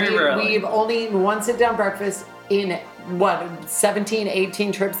 often. Very rarely. We've only eaten one sit-down breakfast in, 17,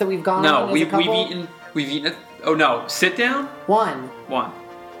 18 trips that we've gone on No, as a we've couple? eaten it. Oh no, sit down. One. We've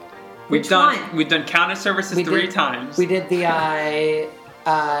Which done one? we've done counter services We 3 did- times We did the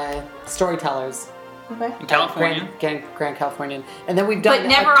Storytellers. Okay. in California. Grand Californian. And then we've done... But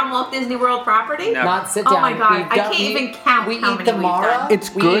never on Walt Disney World property? No. Not sit Oh down. my God, We've I can't even count We how eat many the we've Mara. done.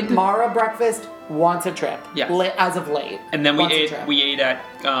 It's we good. eat Mara breakfast once a trip. Yes. As of late. And then Once a trip. we ate at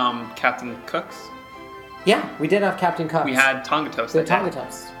Captain Cook's. Yeah, we did have Captain Cook's. We had Tonga toast. We had that Tonga day.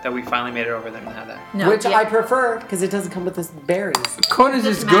 toast. That we finally made it over there and had that. No, Which yeah. I prefer because it doesn't come with this berries. Kona's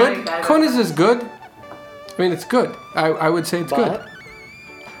is Doesn't matter, good. you gotta go Kona's is good. I mean, it's good. I would say it's good. But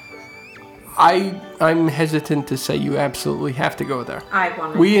I'm hesitant to say you absolutely have to go there. I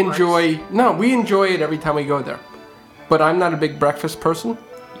want We enjoy it every time we go there. But I'm not a big breakfast person.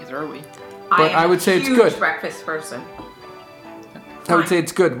 Either are we. but I would say it's good. Breakfast person. I would say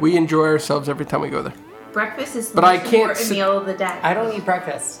it's good. We enjoy ourselves every time we go there. Breakfast is the But I most can't important sit- meal of the day. I don't eat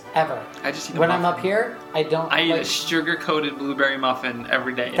breakfast ever. I just eat a When I'm muffin. up here, I don't. I eat like, a sugar-coated blueberry muffin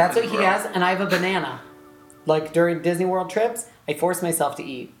every day. at That's what Disney he World. has, and I have a banana. Like during Disney World trips, I force myself to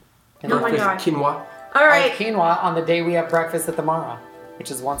eat. And Oh my Breakfast God. quinoa. All I right. have quinoa on the day we have breakfast at the Mara, which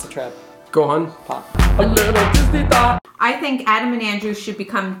is once a trip. Go on. Pop. A little Disney thought, I think Adam and Andrew should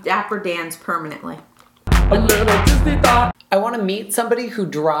become Dapper Dans permanently. a little Disney thought, I want to meet somebody who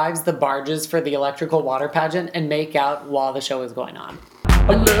drives the barges for the electrical water pageant and make out while the show is going on.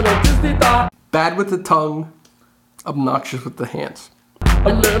 a little Disney thought, Bad with the tongue, obnoxious with the hands.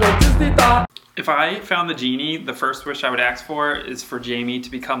 a little Disney thought, If I found the genie, the first wish I would ask for is for Jamie to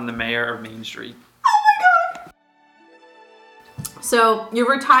become the mayor of Main Street. So you're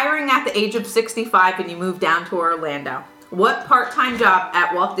retiring at the age of 65 and you move down to Orlando. What part-time job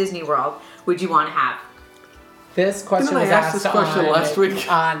at Walt Disney World would you want to have? This question Didn't was I ask asked this question on, last week?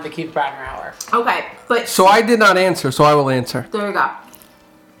 on the Keith Bradner Hour. Okay, but So I did not answer, so I will answer. there you go.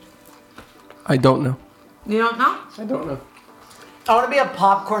 I don't know. You don't know? I don't know. I want to be a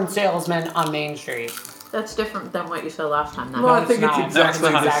popcorn salesman on Main Street. That's different than what you said last time. Then. Well, I think it's not. exactly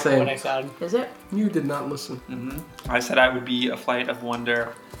That's the exactly same. what I said. Is it? You did not listen. I said I would be a Flight of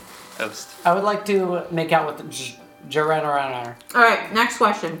Wonder host. I would like to make out with Jarena. All right, next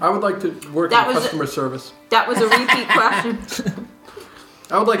question. I would like to work That in was- customer service. That was a repeat question.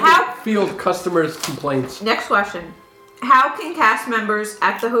 I would like How- to field customers' complaints. Next question. How can cast members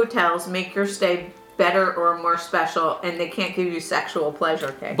at the hotels make your stay better or more special and they can't give you sexual pleasure,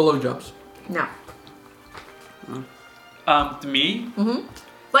 okay? Blowjobs. No. To me,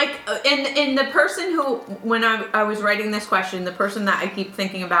 Like, and the person who, when I was writing this question, the person that I keep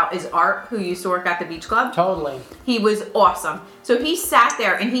thinking about is Art, who used to work at the beach club. Totally. He was awesome. So he sat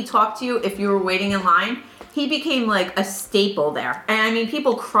there and he talked to you if you were waiting in line. He became like a staple there. And I mean,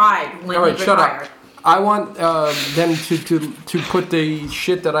 people cried when All right, he shut retired. up. I want them to put the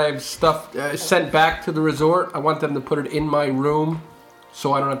shit that I've sent back to the resort. I want them to put it in my room,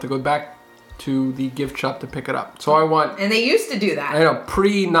 so I don't have to go back to the gift shop to pick it up. So I want, And they used to do I that. know,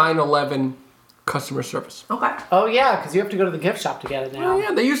 pre 9/11 customer service. Okay. Oh yeah, because you have to go to the gift shop to get it now. Oh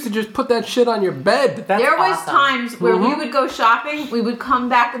yeah, they used to just put that shit on your bed. That's There was awesome. times where we would go shopping, we would come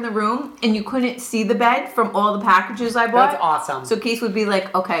back in the room, and you couldn't see the bed from all the packages I bought. That's awesome. So Keith would be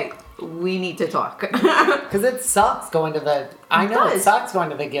like, okay, we need to talk. Because it sucks going to the. I know it does. sucks going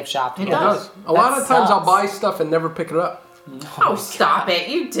to the gift shop. To It get does. it. A lot That of times I'll sucks. buy stuff and never pick it up. Oh, stop it.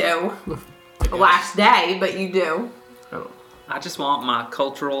 You do. Last day, but you do. I don't- I just want my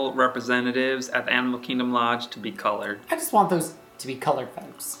cultural representatives at the Animal Kingdom Lodge to be colored. I just want those to be colored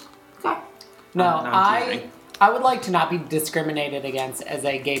folks. Okay. No, I'm not kidding. I would like to not be discriminated against as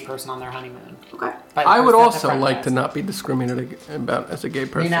a gay person on their honeymoon. Okay. by the I would person at the also front like desk. to not be discriminated about as a gay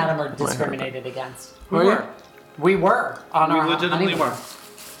person. Me and Adam are on my discriminated against. honeymoon. Oh, yeah? We were on We our legitimately honeymoon. were.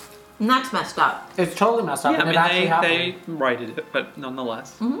 And that's messed up. It's totally messed up. Yeah, and I it actually mean, happened. they righted it, but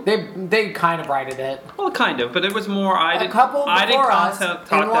nonetheless. They kind of righted it. Well, kind of, but it was more. A couple I didn't before us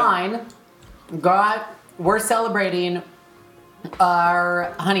talk in them. line we're celebrating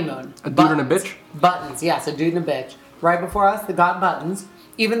our honeymoon. A dude and a bitch? Buttons, yes, a dude and a bitch. Right before us, they got buttons.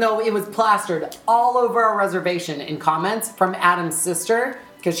 Even though it was plastered all over our reservation in comments from Adam's sister,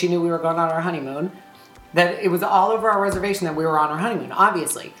 because she knew we were going on our honeymoon, that it was all over our reservation that we were on our honeymoon,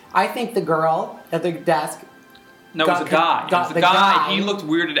 obviously. I think the girl at the desk No, it was a guy. It was a the guy. He looked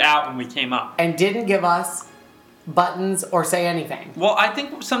weirded out when we came up. and didn't give us buttons or say anything. Well, I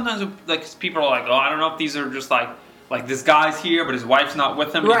think sometimes like people are like, oh, I don't know if these are just like this guy's here, but his wife's not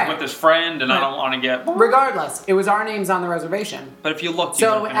with him. Right. He's with his friend, and I Right. don't want to get. Regardless, it was our names on the reservation. But if you look,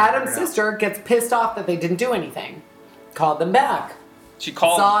 So Adam's sister gets pissed off that they didn't do anything. Called them back. she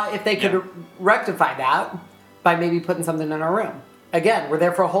called. Saw if they could Yeah. rectify that by maybe putting something in our room. Again, we're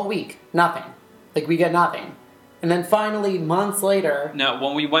there for a whole week. Nothing. Like, we get nothing. And then finally, months later, No,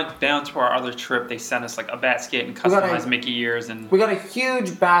 when we went down to our other trip, they sent us like a basket and We got a- customized Mickey ears, and we got a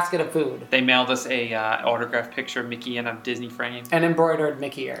huge basket of food they mailed us a autographed picture of Mickey in a Disney frame. and embroidered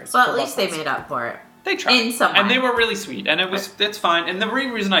Mickey ears. Well, for at least both they of us. made up for it. They tried, In some and way. they were really sweet, and it's fine. And the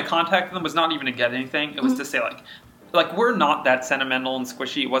reason I contacted them was not even to get anything; it was Mm-hmm. to say like we're not that sentimental and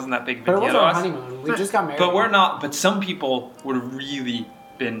squishy. It wasn't that big of a But it deal was to our us. honeymoon. We just got married. But we're not. But some people would have really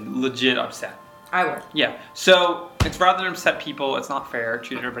been legit upset. I would. Yeah. So it's rather than upset people. It's not fair.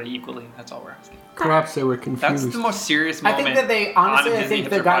 Treat everybody equally. That's all we're asking. Perhaps they were That's confused. the most serious I moment. think that they, honestly, on a I think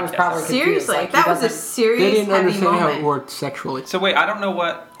Disney the guy Hipster was podcast. probably confused. Seriously, Like, he that was a doesn't- serious, They didn't heavy understand how moment. it worked sexually. So wait, I don't know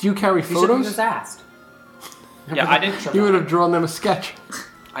what. Do you carry You should have photos? just asked. Yeah, I didn't. You would have drawn them a sketch.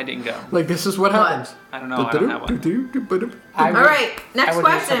 I didn't go. Like, this is what What? happens. I don't know. I don't have one. I All would- right, next I would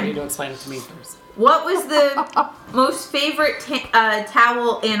need somebody question. to explain it to me first. What was the most favorite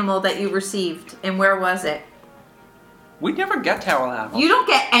towel animal that you received, and where was it? We never get towel animals. You don't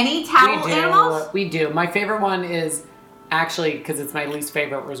get any towel we do. animals? We do. My favorite one is actually, because it's my least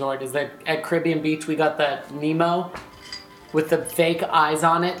favorite resort, is that at Caribbean Beach we got the Nemo with the fake eyes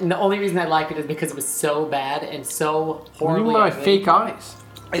on it. And the only reason I like it is because it was so bad and so What do you horribly mean by ugly. fake eyes?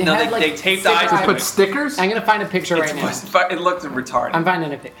 It No, had, they, like, they taped sticker eyes. eyes. Just to put it. stickers? I'm gonna find a picture right now. It looked retarded. I'm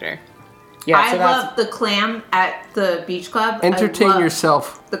finding a picture. Yeah, I so that's love the clam at the beach club. Entertain I love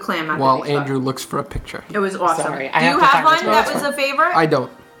yourself the clam at while the beach Andrew club. looks for a picture. It was awesome. Sorry, Do I have you to have find this one one. that That's was a favorite? I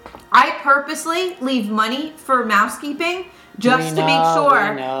don't. I purposely leave money for mousekeeping just We to make know,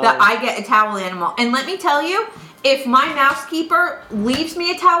 sure we know. that I get a towel animal. And let me tell you, if my mousekeeper leaves me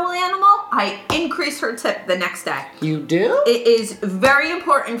a towel animal, I increase her tip the next day. you do. It is very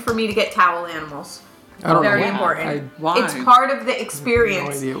important for me to get towel animals. I don't Very know. important. Why? It's part of the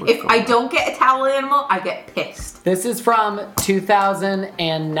experience. idea what's If going I on. don't get a towel animal, I get pissed. This is from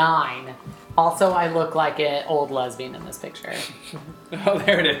 2009. Also, I look like an old lesbian in this picture, Oh,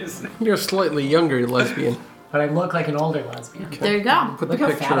 there it is. You're a slightly younger lesbian. but I look like an older lesbian. There you go. Put the Look how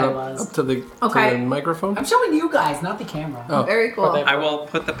picture fat I up, was. up to the Okay. microphone. I'm showing you guys, not the camera. Oh. Very cool. Or the- I will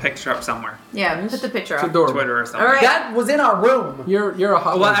put the picture up somewhere, Yeah, put the picture It's up. adorable. Twitter or something. All right. That was in our room. You're a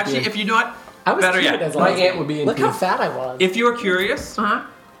hot Well, lesbian. actually, if you know what, I was better cute yet, as a My lesbian. aunt would be Look into how it. fat I was. if you are curious, Uh-huh.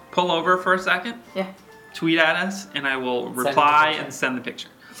 pull over for a second, Yeah. tweet at us, and I will Send the reply picture. and send the picture.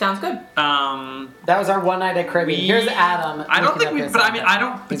 Sounds good. That was our one night at Caribbean. Here's Adam. I don't looking think up we, his but I mean, I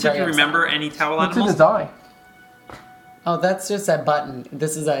don't He's very particularly upset. remember any towel What's in animals. his eye? Oh, that's just a button.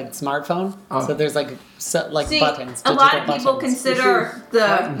 This is a smartphone, Oh. so there's like See, buttons. a lot of digital people buttons. consider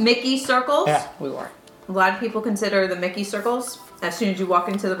the Mickey circles. Yeah, we were. A lot of people consider the Mickey circles. As soon as you walk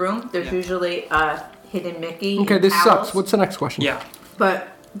into the room, there's Yeah. usually a hidden Mickey. Okay, in this towels, sucks. What's the next question? Yeah. But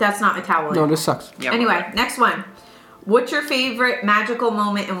that's not a towel. No, this sucks. Yeah. Anyway, next one. What's your favorite magical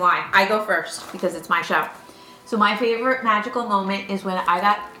moment and why? I go first because it's my show. So my favorite magical moment is when I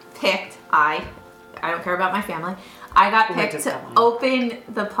got picked. I don't care about my family. I got Who went picked to to Scotland? open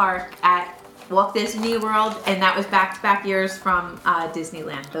the park at Walt Disney World, and that was back-to-back years from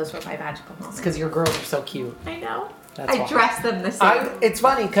Disneyland. Those were my magical moments. Because your girls are so cute. I know. That's I why. dressed them the same. It's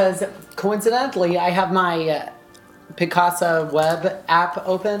funny because coincidentally, I have my Picasa web app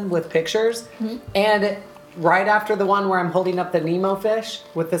open with pictures, and right after the one where I'm holding up the Nemo fish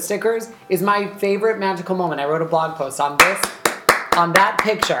with the stickers is my favorite magical moment. I wrote a blog post on that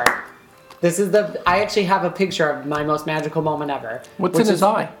picture. I actually have a picture of my most magical moment ever. What's in his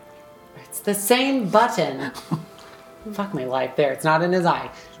eye? It's the same button. Fuck my life there. It's not in his eye.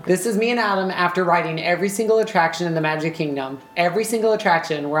 This is me and Adam after riding every single attraction in the Magic Kingdom. Every single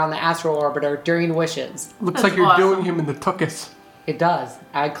attraction, we're on the Astro Orbiter during Wishes. Looks That's like you're awesome. doing him in the tuchus. It does.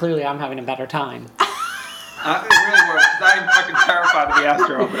 Clearly I'm having a better time. It really works. 'Cause I'm fucking terrified of the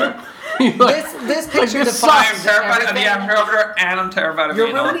Astro Orbiter. This picture this I defines am terrified of the everything. Astro Orbiter, and I'm terrified of You're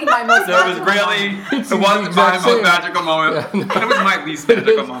being on ruining my most So it was magical really, moment. it wasn't my exact most same. magical moment. It was my least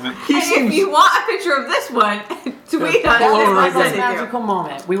magical moment. He and seems if you want a picture of this one, tweet us. That was over my again. most Send it to you. magical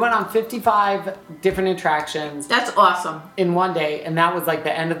moment. We went on 55 different attractions That's awesome. in one day, and that was like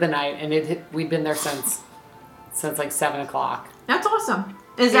the end of the night, and we'd been there since like 7 o'clock. That's awesome.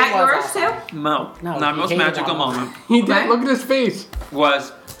 Is It that was yours awesome. No, No, my he most hated magical on moment He did. Okay. Look at his face.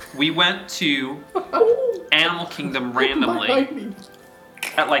 was we went to Animal Kingdom randomly Behind me.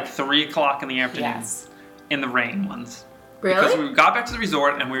 at like 3 o'clock in the afternoon Yes. in the rain once. Because Really? we got back to the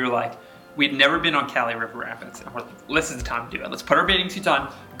resort and we were like, we'd never been on Cali River Rapids. And we're like, this is the time to do it. Let's put our bathing suits on,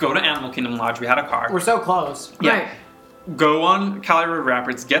 go to Animal Kingdom Lodge. We had a car. We're so close. Yeah. Right. Go on Cali River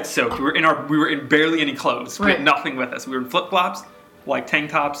Rapids, get soaked. We were in barely any clothes. We Right. had nothing with us. We were in flip flops, like tank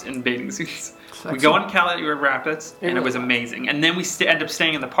tops and bathing suits. We Sexy. go on Cali River Rapids, and it really was amazing. And then we end up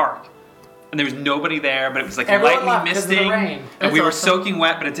staying in the park, and there was nobody there, but it was like Everyone lightly left 'cause of the misting, rain. and That's we were awesome. soaking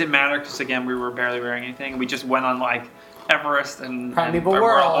wet, but it didn't matter because again we were barely wearing anything. We just went on like Everest and Primeval and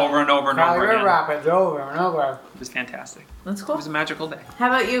World. over and over and Cali over River again. Rapids over and over. It was fantastic. That's It cool. was a magical day. How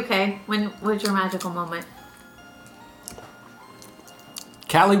about you, Kay? When was your magical moment?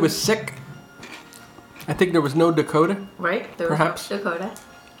 Callie was sick. I think there was no Dakota. Right? There Perhaps. was Dakota.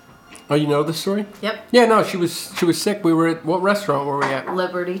 Oh, you know the story? Yep. Yeah, no, she was sick. We were at what restaurant were we at?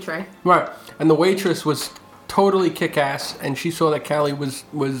 Liberty Tray. Right, and the waitress was totally kick-ass, and she saw that Callie was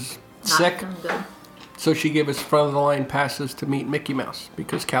Not sick, feeling good. so she gave us front of the line passes to meet Mickey Mouse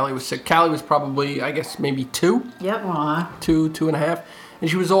because Callie was sick. Callie was probably, I guess, maybe two Yep. and a half, and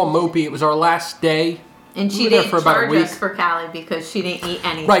she was all mopey. It was our last day. And she We were there didn't for about a charge us week. for Callie because she didn't eat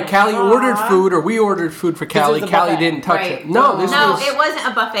anything. Right, Callie ordered Aw. food, or we ordered food for it Callie. was a Callie buffet. didn't touch Right. it. No, this No, was. it wasn't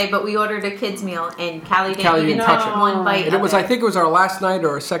a buffet, but we ordered a kids meal, and Callie didn't Callie even didn't touch touch it. one bite. And it of was, it. I think it was our last night or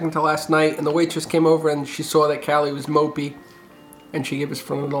our second to last night, and the waitress came over and she saw that Callie was mopey, and she gave us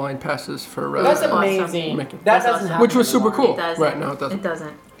front of the line passes for That's awesome. amazing. Mickey. That That's doesn't awesome. happen which was super anymore. cool. It doesn't. Right now it doesn't. It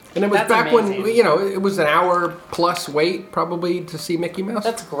doesn't. And it was That's back amazing. when it was an hour plus wait probably to see Mickey Mouse.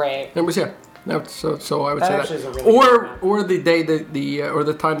 That's great. It was No, so I would That say actually is a that. really good one. Or the day or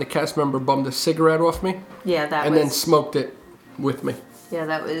the time the cast member bummed a cigarette off me Yeah, that and was. then smoked it with me Yeah,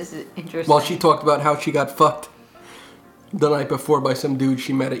 that was interesting. while she talked about how she got fucked the night before by some dude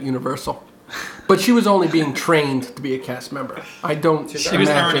she met at Universal. But she was only being trained to be a cast member. I don't She was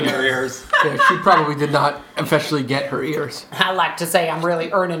imagine. earning her ears. Yeah, she probably did not officially get her ears. I like to say I'm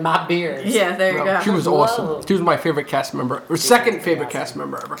really earning my beers. Yeah, there you No, go. she was Whoa. awesome. She was my favorite cast member, or second favorite cast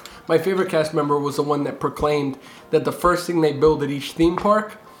member ever. My favorite cast member was the one that proclaimed that the first thing they build at each theme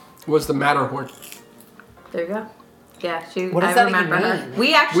park was the Matterhorn. There you go. Yeah, What does I that even remember her. mean?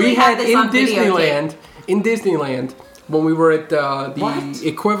 We actually We had had this in on videotape. Disneyland, when we were at the What?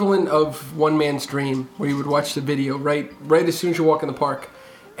 equivalent of One Man's Dream, where you would watch the video right as soon as you walk in the park,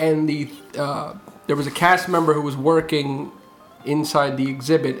 and there was a cast member who was working inside the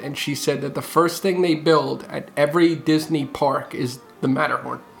exhibit, and she said that the first thing they build at every Disney park is the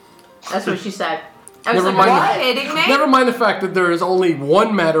Matterhorn. That's what she said. I was Never like, mind are the- you kidding me? Never mind the fact that there is only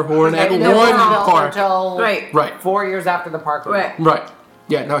one Matterhorn at And one it wasn't built park. Until Right. Right, 4 years after the park. was Right. built. right.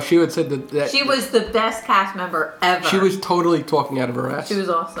 Yeah, no, she had said that She was the best cast member ever. she was totally talking out of her ass. She was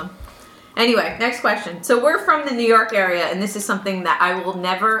awesome. Anyway, next question. So we're from the New York area, and this is something that I will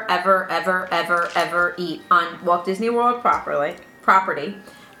never, ever, ever, ever, ever eat on Walt Disney World property.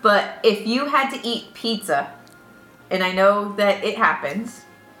 But if you had to eat pizza, and I know that it happens,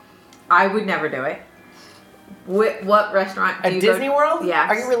 I would never do it. What restaurant do At you Disney go? World? Yes.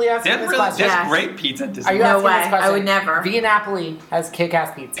 Are you really asking There's this question? Yes. great pizza at Are Disney you No asking way. this question? I would never. Via Napoli has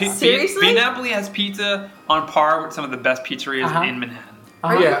kick-ass pizza. Seriously? Via Napoli has pizza on par with some of the best pizzerias Uh-huh. in Manhattan.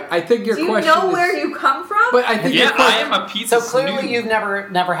 Yeah, I think your Do you question know is, where you come from? But I think Yeah, your I question, am a pizza So clearly snoot. you've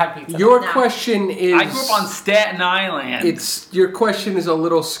never had pizza. your No. question is I grew up on Staten Island. your question is a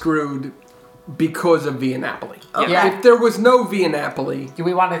little screwed because of Via Napoli. Yeah. If there was no Via Napoli, Do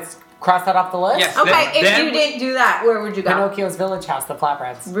we want to cross that off the list? Yes. Okay, if Then- you didn't do that, where would you go? Pinocchio's Village House, the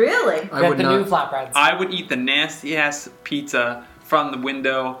flatbreads. Really? I would the not. new flatbreads. I would eat the nasty ass pizza from the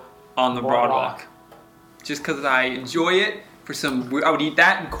window on the Broadwalk. Just because I enjoy it. I would eat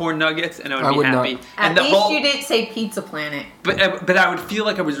that and corn nuggets, and I would be happy. At And the least whole, you didn't say Pizza Planet. but I would feel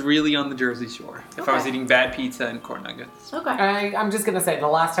like I was really on the Jersey Shore if I was Okay. eating bad pizza and corn nuggets. Okay. I'm just gonna say the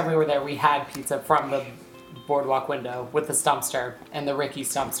last time we were there, we had pizza from the boardwalk window with the Stumpster and the Ricky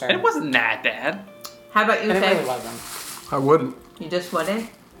Stumpster. And it wasn't that bad. How about you, And it Faye? really wasn't. I wouldn't. You just wouldn't?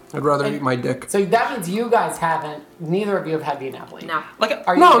 I'd rather eat my dick. So that means you guys haven't. Neither of you have had Via Napoli. No. Like,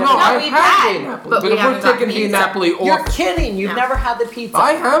 Are you No, gonna- no, I've we've had had, Via Napoli. but But we if we're haven't gotten taking Via pizza. Napoli You're off, kidding. You've No. never had the pizza.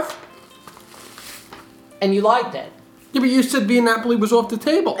 I have. And you liked it. Yeah, but you said Via Napoli was off the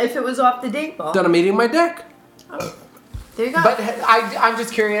table. If it was off the table. Then I'm eating my dick. There you go. But I'm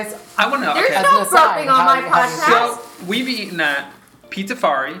just curious. I want to know. There's Okay. no As an aside, burping on my how do you- podcast. So we've eaten at Pizza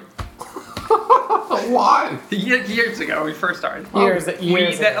Fari Why? years ago when we first started. Years We ago.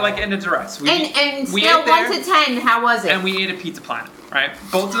 ate that like in a dress. We and we scale ate there, 1 to 10, how was it? and we ate at Pizza Planet, right?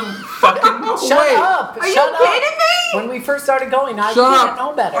 Both of them fucking. Shut Wait. up! Are you shut kidding up. me? When we first started going, I Shut didn't up.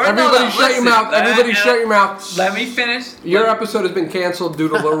 know better. All right, Everybody no, shut your listen, mouth. Everybody shut your mouth. Let me finish. Your episode has been canceled due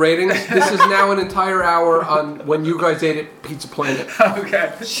to low ratings. This is now an entire hour on when you guys ate at Pizza Planet.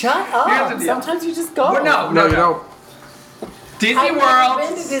 Okay. Shut Here's up! the deal. Sometimes you just go. Well, no. No, you don't. Disney I've World.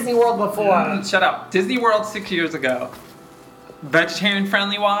 never been to Disney World before. Shut up. Disney World 6 years ago, vegetarian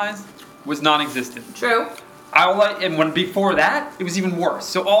friendly wise, was non-existent. True. And when before that, it was even worse.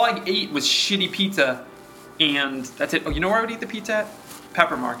 So all I ate was shitty pizza, and that's it. Oh, you know where I would eat the pizza at?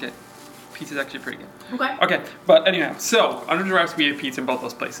 Pepper Market. Pizza's actually pretty good. Okay. Okay, but anyhow, so under duress, we ate pizza in both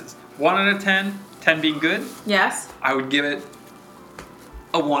those places. 1 out of 10, 10 being good, Yes. I would give it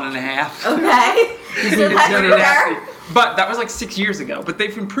a 1.5. Okay. So It's that's generally fair. nasty. But that was like 6 years ago. But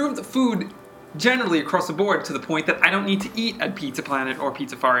they've improved the food generally across the board to the point that I don't need to eat at Pizza Planet or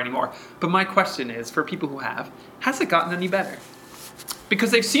Pizza Far anymore. But my question is, for people who have, has it gotten any better?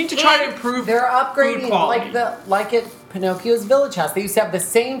 Because they've seemed to try to improve They're food upgrading quality. like at Pinocchio's Village House. They used to have the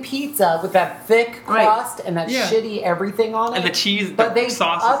same pizza with that thick Right. crust and that Yeah. shitty everything on it. And the cheese, but the they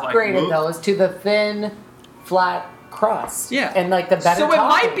sauce is like, upgraded whoop. those to the thin, flat crust. Yeah. and like the better. So it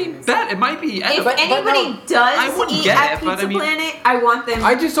might be toppings. that. It might be. If But anybody no, I does wouldn't eat get at it, but Pizza I mean- Planet, I want them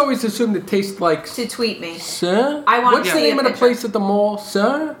I just always assumed it tastes like. to tweet me. Sir? I want What's to the see name a of the picture. place at the mall,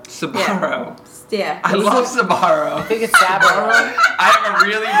 sir? Sbarro. Yeah. I love Sbarro. I think it's Sabaro. I have a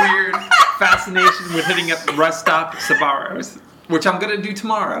really weird fascination with hitting up rest stop Sbarros, which I'm gonna do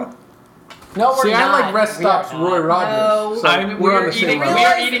tomorrow. No, we're See, not. I like Rest We are Stop's not. Roy Rogers. No. So we're on the same level. We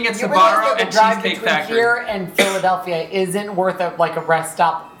are eating at You Sbarro realize that and the drive Cheesecake between Factory. here and Philadelphia isn't worth like a rest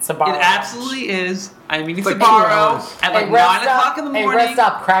stop Sbarro. It absolutely is. I'm eating Like 2 Sbarro hours. at A like rest 9 stop- o'clock in the A morning. rest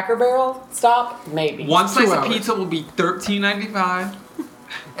stop Cracker Barrel stop, maybe. One slice 2 of hours. pizza will be $13.95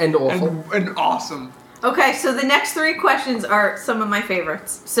 And awful. and awesome. Okay, so the next 3 questions are some of my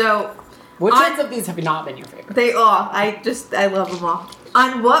favorites. So Which on- ones of these have not been your favorite? they all, I love them all.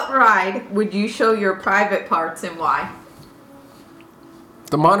 On what ride would you show your private parts and why?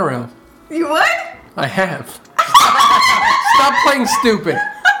 The monorail. You would? I have. Stop playing stupid.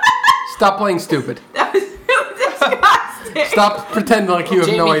 Stop playing stupid. That was really disgusting. Stop pretending like you have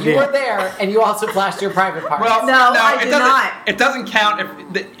Jamie, no you idea. were there, and you also flashed your private parts. Well, No, I it did doesn't, not. It doesn't count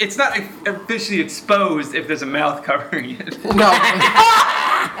if it's not officially exposed if there's a mouth covering it. No.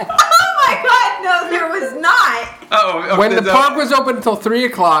 Oh my god, no, there was not. Oh, When the park was open until 3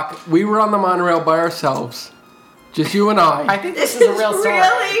 o'clock, we were on the monorail by ourselves. Just you and I I. think this is a real story.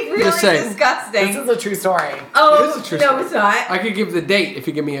 really, really Just saying. disgusting. This is a true story. Oh, It is a true no, story. it's not. I could give the date if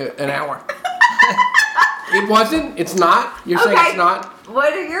you give me an hour. It wasn't? It's not? You're saying Okay. it's not?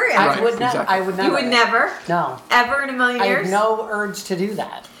 What are your I answers? would never. exactly. I would never. You would never, No. ever in a million I years. have no urge to do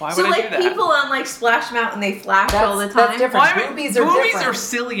that. Why would So I like do that? people on like Splash Mountain, they flash all the time. That's different. Why would- Boobies are boobies different. are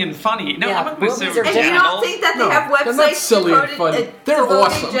silly and funny. No, Yeah, I'm not going to boobies say are And you different. don't think that they No, have they're not websites silly and devoted, funny. They're devoted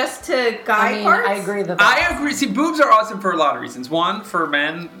awesome. just to guy I mean, parts? I agree that. I agree. See, boobs are awesome for a lot of reasons. One, for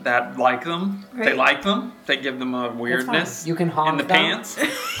men that like them. They Right. like them. They give them a weirdness. You can honk in the them. pants.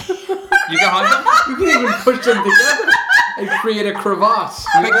 You can honk them. You can even push them together and create a crevasse.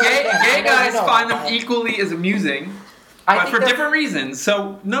 But gay I guys know find them that. equally as amusing, I but think for they're- different reasons.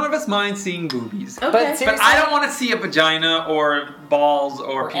 So none of us mind seeing boobies. Okay. But seriously, But I don't want to see a vagina or balls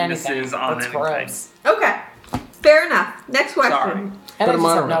or, or anything. penises on That's anything. gross. Okay. Fair enough. Next question. Sorry. And Put I 'em just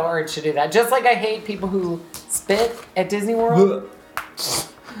on have a no roll. urge to do that. Just like I hate people who spit at Disney World.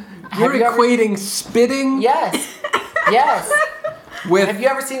 You're Have you ever- equating spitting? Yes. Yes. Have you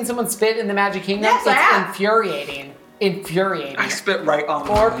ever seen someone spit in the Magic Kingdom? Yes, I have. Infuriating. Infuriating. I spit right on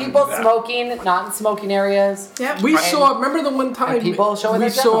the Or people that. smoking, not in smoking areas. Yep. We Right. saw. Remember the one time And people showing we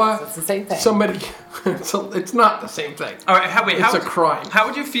their saw genitals. It's the same thing. somebody. It's not the same thing. All right, It's a crime. How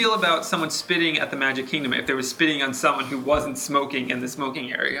would you feel about someone spitting at the Magic Kingdom if they were spitting on someone who wasn't smoking in the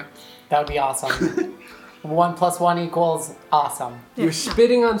smoking area? That would be awesome. 1 + 1 = awesome. You're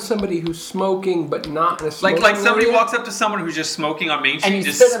spitting on somebody who's smoking, but not in a smoking Like somebody area? walks up to someone who's just smoking on Main Street And and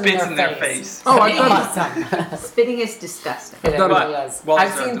you just spit 'em in spits their in their face. face. Oh, I've done that. Awesome. Spitting is disgusting. It done really it. is. Well I've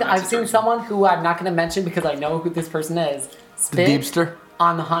deserved seen in that I've seen situation. someone who I'm not going to mention because I know who this person is. Spit Deepster?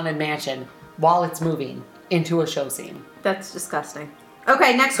 on the Haunted Mansion while it's moving into a show scene. That's disgusting.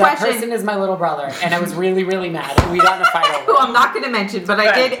 Okay, next That question. person is my little brother, and I was really, really mad. And we got in a fight over Who it. I'm not going to mention, but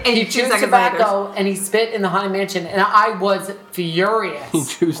I did. And He 2 chewed seconds later. tobacco and he spit in the Haunted Mansion, and I was furious. You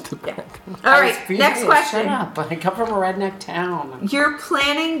choose to back. All I was right, furious. next question. Shut up! I come from a redneck town. You're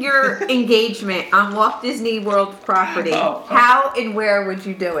planning your engagement on Walt Disney World property. Oh. How and where would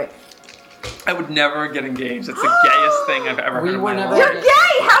you do it? I would never get engaged. It's the gayest thing I've ever We heard in were my never- life. You're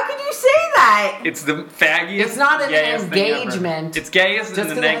gay. How could you say that? It's the faggiest. It's not an gayest thing ever. engagement. It's gayest Just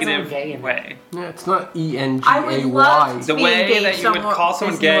in 'cause a it has the word negative gay in it. way. Yeah, it's not ENGAY. I would love The Be way engaged that you would on call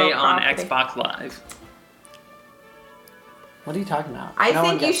someone Disney gay World on property. Xbox Live. What are you talking about? I No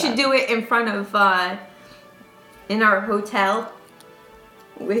one think you gets should that. do it in front of, in our hotel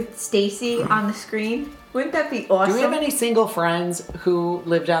with Stacy on the screen. Wouldn't that be awesome? Do we have any single friends who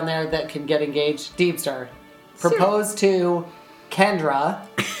live down there that can get engaged? Deepstar, propose to Kendra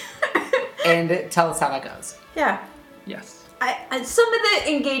and tell us how that goes. Yeah. Yes. Some of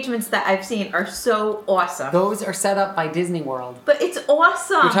the engagements that I've seen are so awesome. Those are set up by Disney World. But it's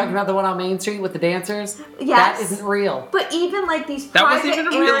awesome. You're talking about the one on Main Street with the dancers? Yes. That isn't real. But even like these That private wasn't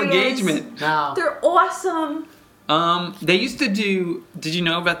even a real areas, engagement. No. They're awesome. They used to do. Did you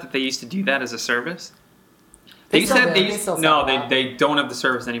know about that? They used to do that as a service. They still do. they They used, still no, sell that. they don't have the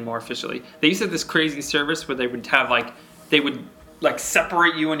service anymore officially. They used to have this crazy service where they would have they would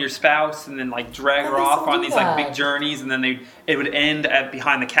separate you and your spouse and then drag Oh, her they off still on do these that. big journeys, and then it would end at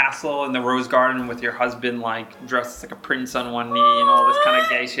behind the castle in the rose garden with your husband dressed as like a prince on one knee and all this kind of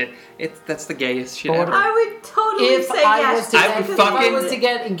gay shit. That's the gayest shit Border. ever. I would totally If say I yes. was to I get, would if I fucking was to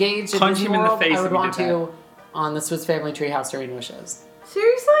get engaged in punch Disney him in the World, face I would if he want did to on the Swiss Family Treehouse during wishes.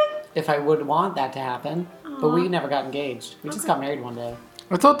 Seriously? If I would want that to happen. But we never got engaged. We just got married one day.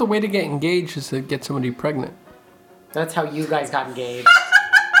 I thought the way to get engaged is to get somebody pregnant. That's how you guys got engaged.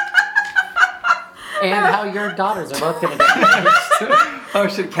 And how your daughters are both going to get engaged. Oh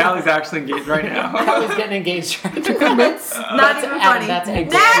shit, Callie's actually engaged right now. Kelly's getting engaged right now. Not That's even Adam, funny. that's Adam.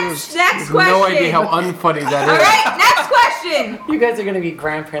 Next question. No idea how unfunny that All is. right, next question. You guys are going to be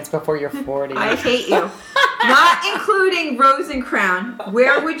grandparents before you're 40. I hate you. Not including Rose and Crown.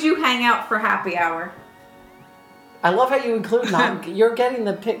 Where would you hang out for happy hour? I love how you include them. You're getting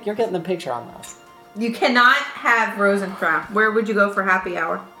the picture on this. You cannot have Rose and Crown. Where would you go for happy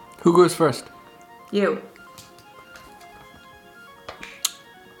hour? Who goes first? You.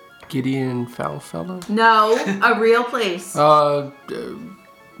 Gideon Foulfellow? No, a real place. Raglan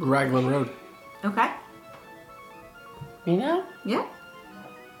Road. Okay. You know? Yeah.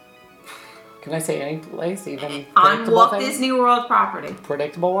 Can I say any place, even On predictable Walt things? Disney World property.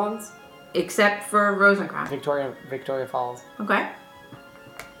 Predictable ones? Except for Rose and Crown. Victoria Falls. Okay.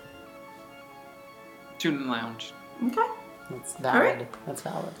 Tune Lounge. Okay. That's valid. right. That's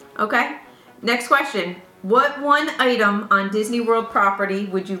valid. Okay. Next question. What one item on Disney World property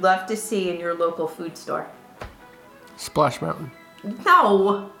would you love to see in your local food store? Splash Mountain.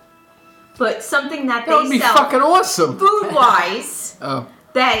 No. But something that That would they be sell fucking awesome. food-wise Oh.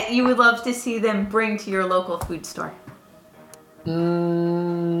 that you would love to see them bring to your local food store.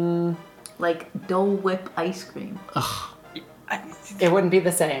 Like Dole Whip ice cream. It wouldn't be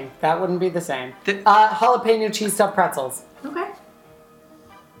the same. That wouldn't be the same. The- Jalapeno cheese stuffed pretzels. Okay.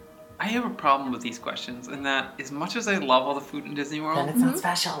 I have a problem with these questions in that as much as I love all the food in Disney World, Then it's not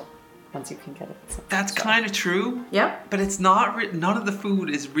special. Once you can get it. It's not that's special. kind of true. Yep. But it's not. None of the food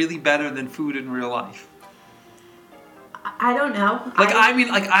is really better than food in real life. I don't know.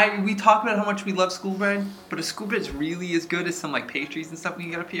 We talk about how much we love school bread, but if school bread's really as good as some pastries and stuff we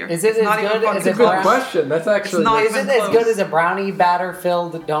can get up here, Is it it's as not even good fucking as a close. brown- Question. That's actually. not- Is it even as close. good as a brownie batter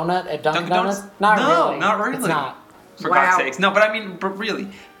filled donut at Dunkin' Donuts? Not No, really. not really. It's not. For Wow. God's sakes, no. But I mean, but really,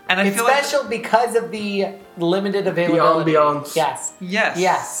 and I It's feel special because of the limited availability. ambiance. Yes. like yes,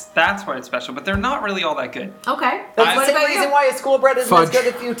 Yes. that's why it's special. But they're not really all that good. Okay. That's I- the same about reason you? why a school bread isn't as Fudge. good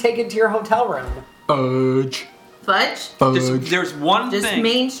if you take it to your hotel room. Fudge. Fudge? Fudge. There's one Just thing.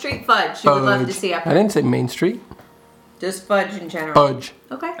 Main Street fudge you would love to Fudge. see up I didn't say Main Street. Just fudge in general. Fudge.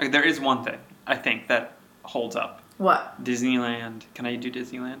 Okay. There is one thing I think that holds up. What? Disneyland. Can I do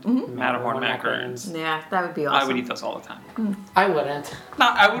Disneyland? Mm-hmm. Matterhorn macarons. Yeah, that would be awesome. I would eat those all the time. I wouldn't. No,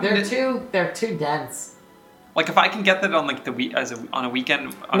 I would. They're too dense. Like if I can get that on like the week on a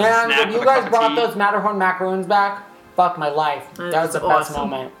weekend on a Man, snack when with you a cup guys of brought tea. those Matterhorn macaroons back, fuck my life. That was the best awesome.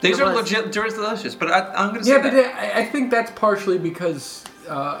 moment. These It are was. legit delicious, but I'm gonna say Yeah, but that. I think that's partially because.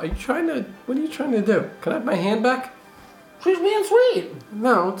 Are you trying to? What are you trying to do? Can I have my hand back? She's being sweet.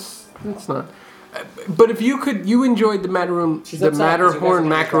 No, it's not. But if you enjoyed the Matterhorn, She's the upset because you guys Matterhorn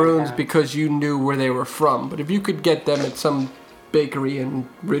didn't enjoy macaroons that. because you knew where they were from. But if you could get them at some bakery in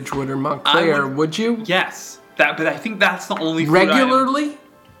Ridgewood or Montclair, would you? Yes, but I think that's the only food item. Regularly?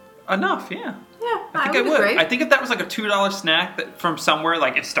 Enough, yeah. Yeah, I think I would. agree. I think if that was like a $2 snack that from somewhere,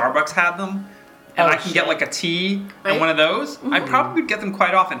 like if Starbucks had them, and I can get like a tea Right. and one of those, I Mm-hmm. probably would get them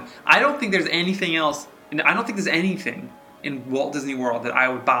quite often. I don't think there's anything else, and I don't think there's anything in Walt Disney World that I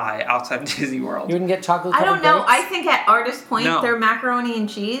would buy outside of Disney World. You wouldn't get chocolate I covered don't know. grapes? I think at Artist Point, No. their macaroni and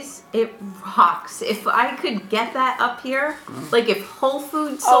cheese, it rocks. If I could get that up here, like if Whole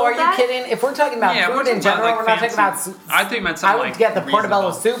Foods sold Oh, are you that, kidding? If we're talking about Yeah, we're food in talking about, general, like, we're not talking about. fancy- I think you meant something I would like get the portobello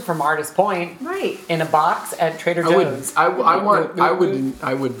reasonable. soup from Artist Point right? in a box at Trader I would. Joe's.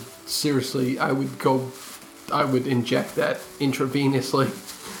 I would seriously. I would inject that intravenously.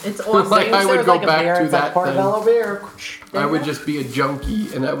 It's awesome. Like, I would There's go like a back beer, to it's like that portobello beer. I would just be a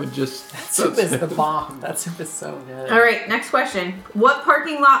junkie, and I would just. Soup is the bomb. That soup is so good. All right, next question. What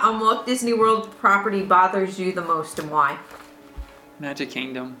parking lot on Walt Disney World property bothers you the most and why? Magic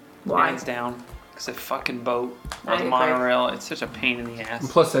Kingdom, Why? hands down. Because the fucking boat I or the agree. monorail, it's such a pain in the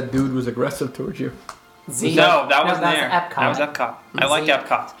ass. Plus, that dude was aggressive towards you. Z. No, that wasn't that's there. Epcot. That was Epcot. I like See?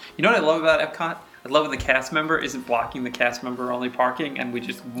 Epcot. You know what I love about Epcot? I love when the cast member isn't blocking the cast member only parking, and we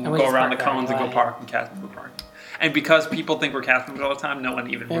just we go just around the park cones and go right. park and cast member parking. And because people think we're cast members all the time, no one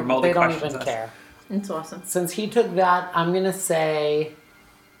even remotely They don't questions even us. care. It's awesome. Since he took that, I'm gonna say.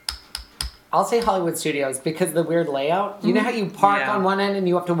 I'll say Hollywood Studios because of the weird layout. You know how you park Yeah. on one end and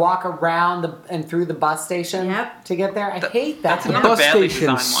you have to walk around and through the bus station Yep. to get there? I hate that. that's The another bus badly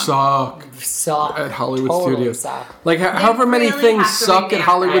stations designed suck Suck. at Hollywood Totally Studios. suck. Like, however many really things have to suck at revamp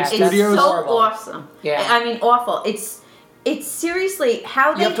Hollywood that. It's Studios. so Horrible. awesome. Yeah. I mean, awful. It's seriously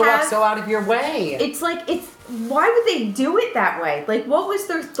how they You have to have. walk so out of your way. It's like it's. Why would they do it that way? Like, what was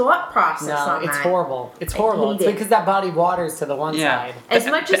their thought process No, on it's that? horrible. It's I horrible. hate It's it. because that body waters to the one Yeah. side. As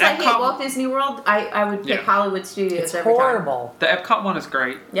The- much the as I hate Epcot- Walt Disney World, I would pick Yeah. Hollywood Studios It's every time. horrible. The Epcot one is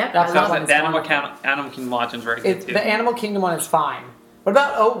great. Yep. That's I not love one. it. The It's Animal Kingdom Lodge is very good It's, too. the Animal Kingdom one is fine. What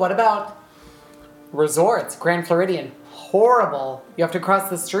about resorts? Grand Floridian. Horrible. You have to cross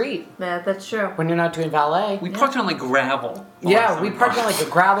the street Yeah, that's true. when you're not doing valet. We parked on like gravel. Yeah, we parked on like a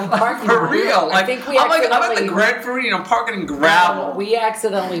gravel parking For lot. real. Like, I think we I'm like, I'm at the accidentally- Grand Floridian. I'm parking in gravel. We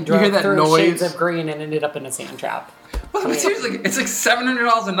accidentally drove hear that through noise? shades of green and ended up in a sand trap. Well, I mean, seriously, it's like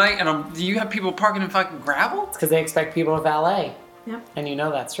 $700 a night, and do you have people parking in fucking gravel? It's because they expect people with valet. Yep. And you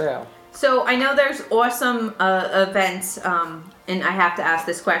know that's true. So I know there's awesome events, and I have to ask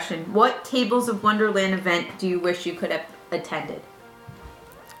this question: what Tables of Wonderland event do you wish you could have attended?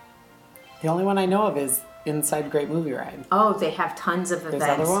 The only one I know of is Inside Great Movie Ride. Oh, they have tons of events.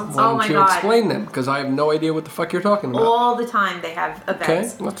 other ones? Why Oh don't my you god! explain them? Because I have no idea what the fuck you're talking about. All the time they have Okay,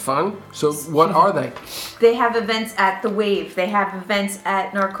 events. that's fun. So, what are they? They have events at the Wave. They have events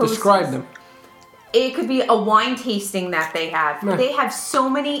at Narcosis. Describe them. It could be a wine tasting that they have. Right. They have so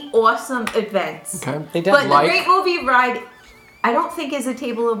many awesome events. Okay. They did But Like- the Great Movie Ride, I don't think is a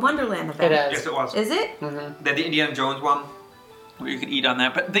Table of Wonderland event. It is. Yes, it was. Is it? The Indiana Jones one, where you could eat on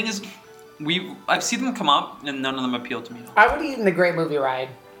that. But the thing is, I've seen them come up, and none of them appeal to me. I would eat in the Great Movie Ride.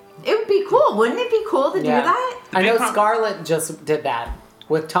 It would be cool. Wouldn't it be cool to do Yeah. that? I know big prob- Scarlett just did that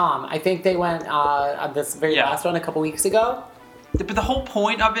with Tom. I think they went on this very Yeah. last one a couple weeks ago. But the whole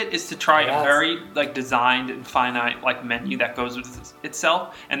point of it is to try Yes. a very like designed and finite like menu that goes with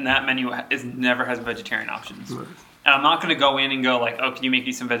itself, and that menu never has vegetarian options. And I'm not going to go in and go like, oh, can you make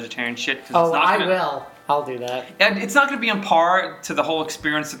me some vegetarian shit? 'Cause Oh, it's not I gonna, will. I'll do that. And it's not going to be on par to the whole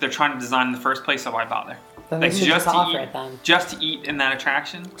experience that they're trying to design in the first place. So why bother? Then they Like should just to offer eat, it then. just to eat in that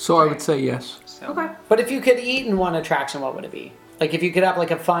attraction. So, I would say yes. So. Okay. But if you could eat in one attraction, what would it be? Like if you could have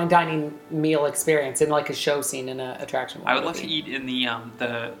like a fine dining meal experience in like a show scene in an attraction. What I would it love to be? eat in the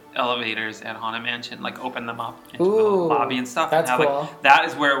elevators at Haunted Mansion, like open them up into Ooh, the lobby and stuff. that's and have, cool. Like, that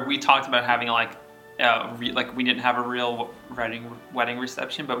is where we talked about having like we didn't have a real wedding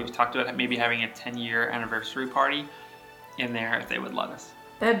reception, but we talked about maybe having a 10-year anniversary party in there if they would let us.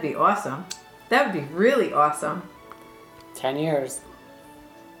 That'd be awesome. That would be really awesome. 10 years.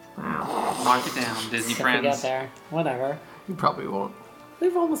 Wow. Lock it down, Disney If we friends. get there. Whatever. You probably won't.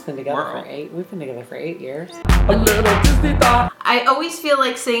 We've almost been together We're for all- 8. We've been together for 8 years. A little Disney thought. I always feel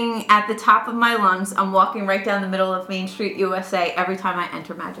like singing at the top of my lungs. I'm walking right down the middle of Main Street, USA, every time I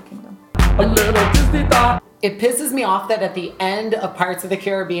enter Magic Kingdom. A little Disney thought. It pisses me off that at the end of Pirates of the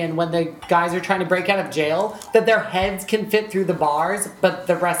Caribbean, when the guys are trying to break out of jail, that their heads can fit through the bars, but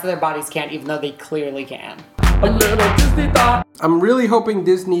the rest of their bodies can't, even though they clearly can. A little Disney thought. I'm really hoping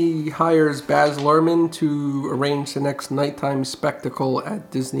Disney hires Baz Luhrmann to arrange the next nighttime spectacle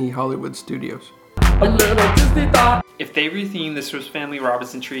at Disney Hollywood Studios. A little Disney thought. If they retheme the Swiss Family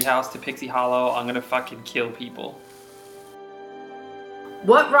Robinson Treehouse to Pixie Hollow, I'm gonna fucking kill people.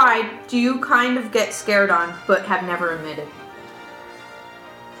 What ride do you kind of get scared on, but have never admitted?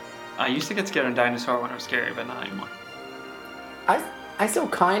 I used to get scared on Dinosaur when it was scary, but not anymore. I still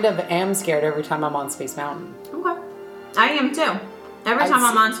kind of am scared every time I'm on Space Mountain. Okay. I am too. Every time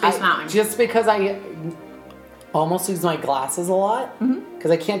I'm on Space Mountain. Just because I almost lose my glasses a lot.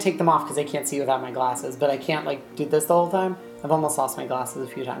 Because I can't take them off because I can't see without my glasses. But I can't like do this the whole time. I've almost lost my glasses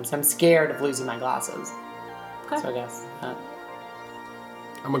a few times. I'm scared of losing my glasses. Okay. So I guess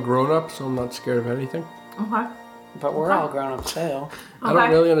I'm a grown-up, so I'm not scared of anything. Okay. but we're all grown up too. I don't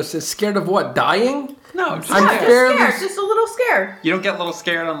really understand. Scared of what? Dying? No, just I'm Just fairly- scared. Just a little scared. You don't get a little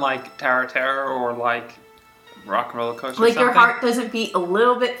scared on like Tower of Terror or like Rock and Roller Coaster. Like or your something? heart doesn't beat a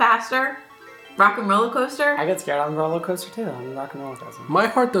little bit faster. Rock and Roller Coaster. I get scared on roller coaster too. On rock and roller coaster. My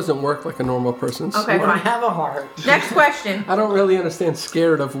heart doesn't work like a normal person's. Okay. I don't fine. have a heart. Next question. I don't really understand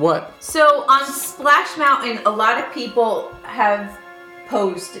scared of what. So on Splash Mountain, a lot of people have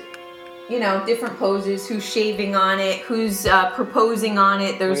posed, different poses. Who's shaving on it? Who's proposing on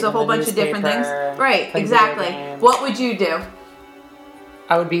it? There's Reading a whole the bunch of different things. newspaper, Right, playing exactly. video games. What would you do?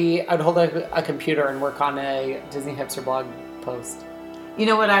 I'd hold a computer and work on a Disney hipster blog post. You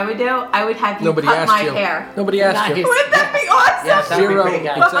know what I would do? I would have you Nobody cut asked my you. hair. Nobody asked Nice. you. Wouldn't that be awesome? Yeah, that'd be Zero. pretty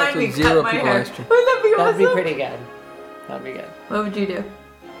good. Behind Exactly. me, Zero cut my people hair. asked you. Wouldn't that be awesome? That'd be pretty good. That'd be good. What would you do?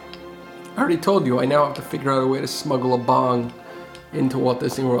 I already told you. I now have to figure out a way to smuggle a bong into Walt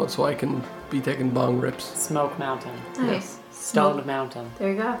Disney World so I can be taking bong rips. Smoke Mountain. Nice. Stoned Mountain. There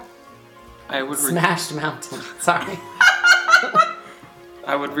you go. I would Smashed Mountain. Sorry.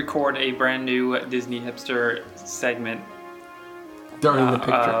 I would record a brand new Disney hipster segment. During the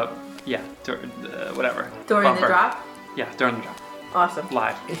picture. Whatever. During the Bumper. drop? Yeah, during the drop. Awesome.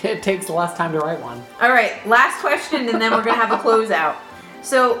 Live. It takes less time to write one. All right, last question, and then we're gonna have a closeout.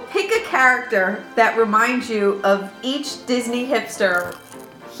 So, pick a character that reminds you of each Disney hipster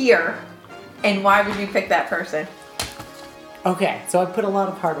here, and why would you pick that person? Okay, so I put a lot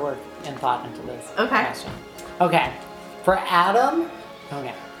of hard work and thought into this Okay. question. Okay, for Adam,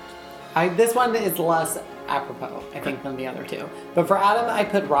 this one is less apropos, I think, than the other two. But for Adam, I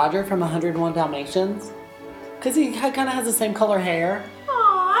put Roger from 101 Dalmatians, because he kind of has the same color hair,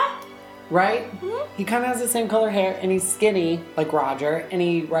 Aww. right? He kind of has the same color hair, and he's skinny, like Roger, and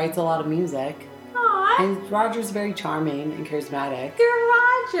he writes a lot of music. Aww. And Roger's very charming and charismatic, You're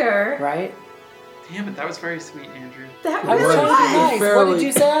Roger. right? Damn it, that was very sweet, Andrew. That I was really trying to be was. nice. What Fairly- did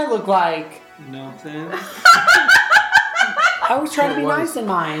you say I look like? Nothing. I was trying to be It was. nice in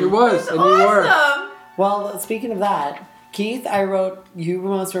mine. It was, and you were. Awesome. Well, speaking of that, Keith, I wrote, you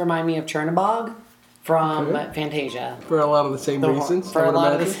most remind me of Chernobog from Okay. Fantasia. For a lot of the same reasons. For I a would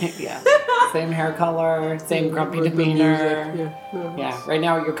lot of the imagine. same, yeah. Same hair color, same grumpy With the demeanor. music, yeah. Yeah, right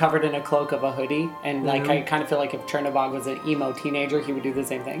now you're covered in a cloak of a hoodie, and like Mhm. I kind of feel like if Chernobog was an emo teenager, he would do the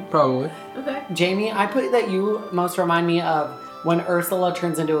same thing. Probably. Okay. Jamie, I put that you most remind me of when Ursula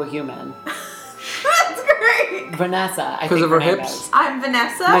turns into a human. That's great. Vanessa, I 'Cause think of her name hips? is. I'm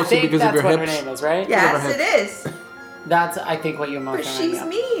Vanessa. I Mostly think because of that's your what hips. her name is, right? Yes, her it is. That's, I think, what you most But remind me she's of.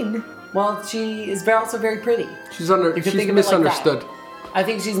 mean. Well, she is also very pretty. She's You could she's think of it like that. misunderstood. I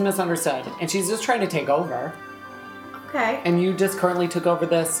think she's misunderstood, and she's just trying to take over. Okay. And you just currently took over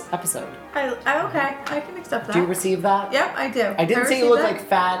this episode. Okay. I can accept that. Do you receive that? Yep, I do. I didn't say you received look that. like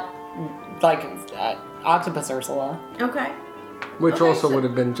fat, like octopus Ursula. Okay. Which Okay, also so- would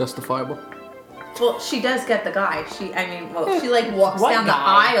have been justifiable. Well, she does get the guy. She like walks What down the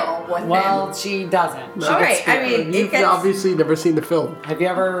guy? aisle with Well, him. she doesn't. She All gets right, I scared. mean, it You've gets. obviously never seen the film. Have you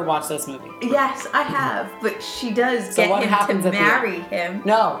ever watched this movie? Yes, I have, but she does So get what him happens to at the end? marry him.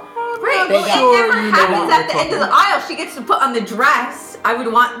 No. Right, They well, don't. it never You know happens what at we're the end of the talking aisle. She gets to put on the dress. I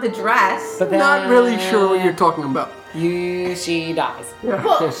would want the dress. But then Not really sure what you're talking about. She dies.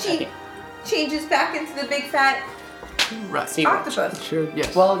 Well, she changes back into the big fat Right. See, octopus. Sure,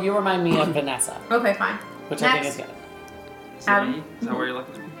 yes. well, you remind me of Vanessa, Okay, fine. which I think Next. is good. Is that Adam? me? Is that where you're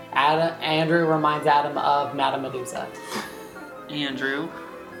looking at me? Andrew reminds Adam of Madame Medusa. Andrew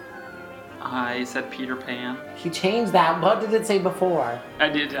I said Peter Pan. He changed that. What did it say before? I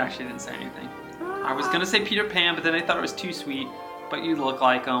didn't say anything. I was gonna say Peter Pan, but then I thought it was too sweet. But you look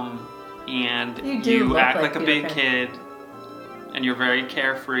like him, and You do look act like like a Peter big Pan. kid, and you're very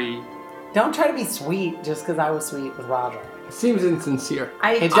carefree. Don't try to be sweet just because I was sweet with Roger. It seems insincere.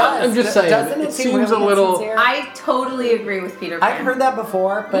 It does. I'm just saying, Doesn't it seem seems really a little- insincere? I totally agree with Peter Pan. I've heard that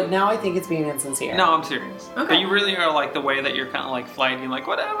before, but now I think it's being insincere. No, I'm serious. Okay. But you really are like the way that you're kind of like flighty, like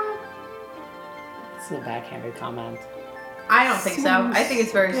whatever. This is a backhanded comment. I don't think so. I think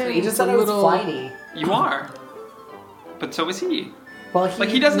it's very You sweet. just said a I was little- flighty. You are. But so is he. Well, Like,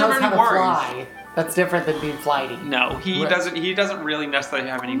 he doesn't have knows any how to worries. fly. That's different than being flighty. No, he Right. doesn't. He doesn't really necessarily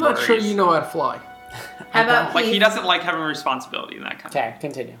have any I'm worries. not sure you know how to fly. How about Like he Keith? doesn't like having responsibility in that kind. Okay,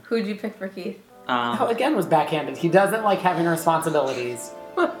 continue. Who'd you pick for Keith? Oh, again was backhanded. He doesn't like having responsibilities.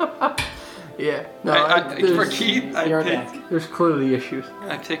 Yeah. No, for there's, Keith, You're a I picked, dick. there's clearly issues.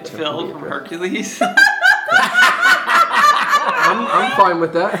 I picked Phil from Hercules. I'm fine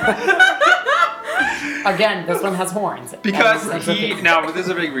with that. Again, this one has horns. Because That's a he thing. no, but this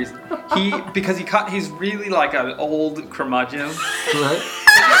is a big reason. He's really like an old curmudgeon. Right?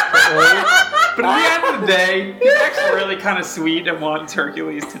 But at the end of the day, he's actually really kind of sweet and wants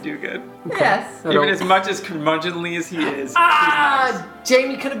Hercules to do good. Yes. I Even don't- as much as curmudgeonly as he is. Ah,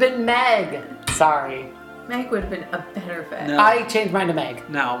 Jamie could have been Meg. Sorry. Meg would have been a better fit. No. I changed mine to Meg.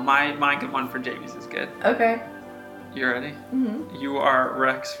 No, my good one for Jamie's is good. Okay. You ready? Mm-hmm. You are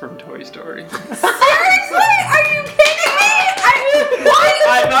Rex from Toy Story. Seriously? Are you kidding me?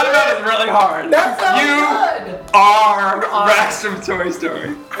 I thought about it really hard. That's so you good. are Rex from Toy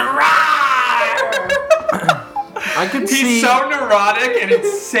Story. I can see. He's so neurotic and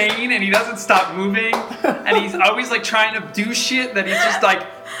insane, and he doesn't stop moving, and he's always like trying to do shit that he's just like.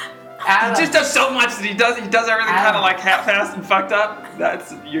 Adam, He just does so much that he does everything kind Adam. of like half-assed and fucked up.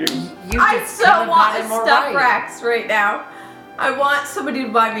 That's you. you I just so couldn't have want gotten a more stuffed right. Rex right now. I want somebody to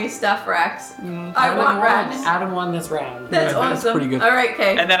buy me a stuffed Rex. I Adam want won. Rex. Adam won this round. That's Yeah, that's awesome. pretty good. All right,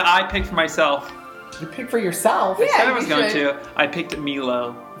 Kay. And then I picked for myself. You picked for yourself. Yeah. I said I was you going should. to. I picked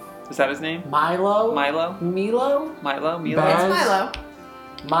Milo. Is that his name? Milo. Milo? Milo. Milo? It's Baz. Milo.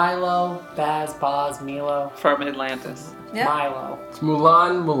 Milo. Baz. Boz. Milo. From Atlantis. Yeah. Milo. It's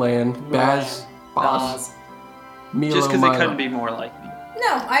Mulan, Baz, Boz, Boz. Milo, Just because Milo. he couldn't be more like me. No,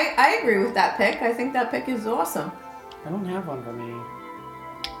 I agree with that pick. I think that pick is awesome. I don't have one for me.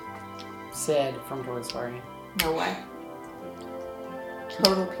 Sid from Toy Story. No way.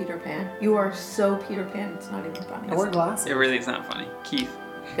 Total Peter Pan. You are so Peter Pan, it's not even funny. I wear glasses. It really is not funny. Keith.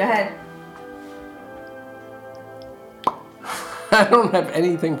 Go ahead. I don't have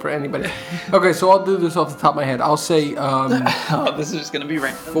anything for anybody. Okay, so I'll do this off the top of my head. I'll say Oh, this is just going to be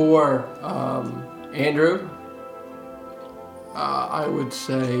random. for Andrew, I would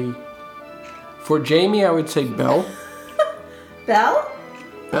say for Jamie, I would say Belle. Belle?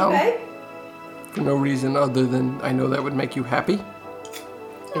 Belle. Okay. For no reason other than I know that would make you happy.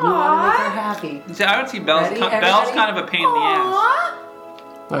 If you want to make her happy. See, I would see Belle's, Ready, Belle's everybody? kind of a pain in the ass.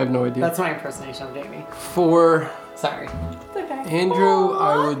 Aw. I have no idea. That's my impersonation of Jamie. For Sorry. It's okay. Andrew,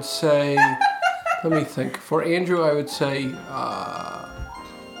 I would say. Let me think. For Andrew, I would say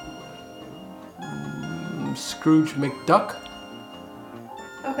Scrooge McDuck.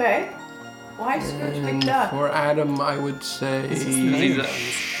 Okay. Why Scrooge And McDuck? for Adam, I would say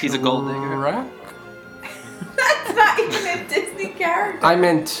He's a gold digger. Shrek. That's not even a Disney character. I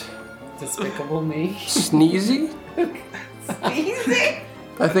meant Despicable Me. Sneezy. Easy.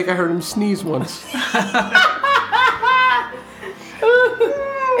 I think I heard him sneeze once.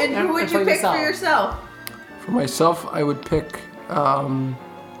 And who would For you pick for yourself. yourself? For myself, I would pick the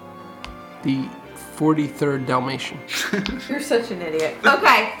 43rd Dalmatian. You're such an idiot.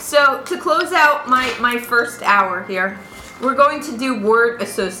 Okay, so to close out my first hour here, we're going to do word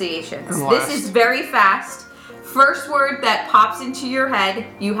associations. And This last. is very fast. First word that pops into your head,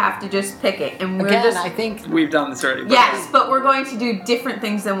 you have to just pick it. And we're Again, just I think We've done this already. but- yes, but we're going to do different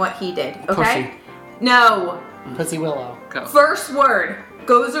things than what he did. Okay? Pussy. No. Pussy Willow. Go. First word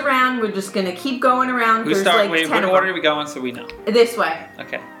goes around. We're just gonna keep going around. Who There's start? like Wait, 10 what of order are them. we going so we know? This way.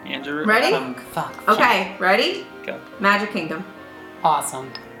 Okay, Andrew. Ready? Fuck. Okay, ready? Go. Magic Kingdom.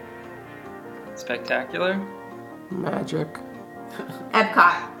 Awesome. Spectacular. Magic.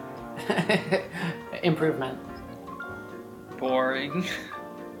 Epcot. Improvement. Boring.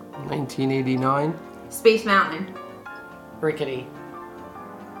 1989. Space Mountain. Rickety.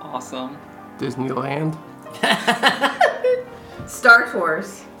 Awesome. Disneyland. Star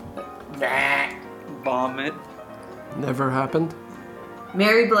Tours. Vomit. Never happened.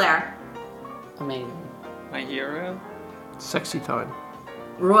 Mary Blair. Amazing. My hero. Sexy time.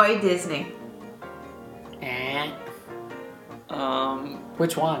 Roy Disney. Eh. Um,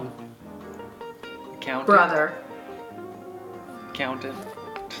 Which one? Count Brother. Count it.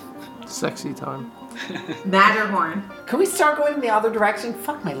 Sexy time. Matterhorn. Can we start going in the other direction?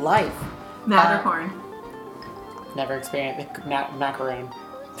 Fuck my life. Matterhorn. Never experienced macaroon.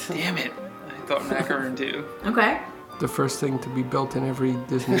 Damn it. I thought macaroon too. Okay. The first thing to be built in every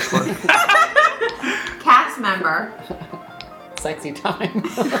Disney park. Cast member. Sexy time.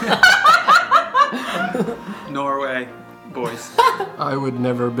 Norway. Boys. I would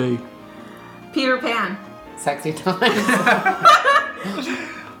never be. Peter Pan. Sexy time.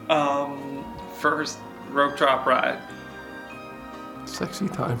 First rope drop ride. Sexy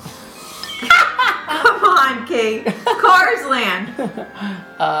time. Come on, Kate. Cars Land.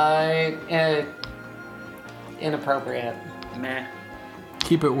 Inappropriate. Meh.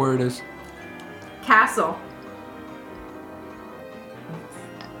 Keep it where it is. Castle.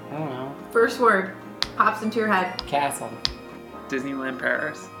 I don't know. First word. Pops into your head. Castle. Disneyland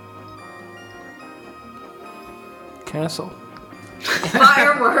Paris. Castle.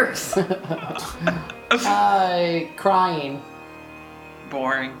 Fireworks. Crying.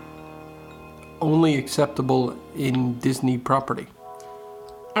 Boring. Only acceptable in Disney property.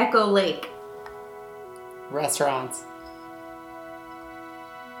 Echo Lake. Restaurants.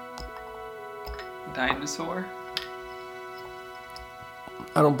 Dinosaur.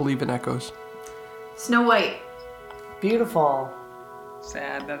 I don't believe in echoes. Snow White. Beautiful.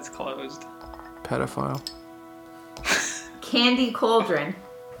 Sad that's closed. Pedophile. Candy Cauldron.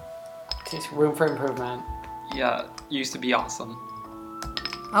 Just room for improvement. Yeah, used to be awesome.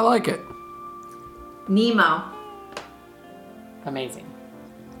 I like it. Nemo. Amazing.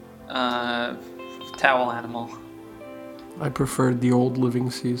 Towel animal. I preferred the old living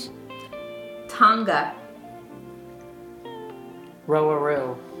seas. Tonga.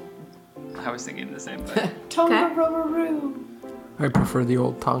 Rowaroo. I was thinking the same thing. Tonga Okay. Rowaroo. I prefer the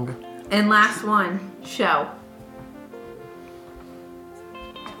old Tonga. And last one. Show.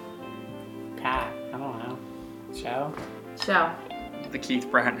 Pat. I don't know. Show? Show. The Keith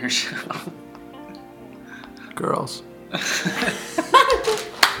Bratner show. Girls.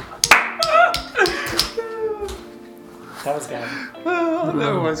 That was good. Oh,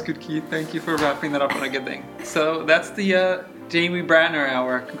 that was good, Keith. Thank you for wrapping that up on a good thing. So that's the Jamie Bratner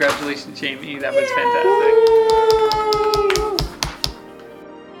hour. Congratulations, Jamie. That was fantastic.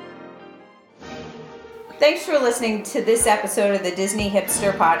 Thanks for listening to this episode of the Disney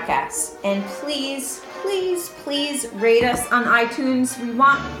Hipster Podcast. And please, please, please rate us on iTunes. We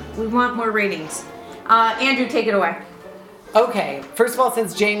want more ratings. Andrew, take it away. Okay, first of all,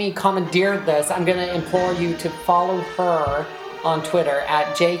 since Jamie commandeered this, I'm going to implore you to follow her on Twitter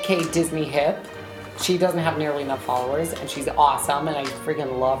at JKDisneyHip. She doesn't have nearly enough followers, and she's awesome, and I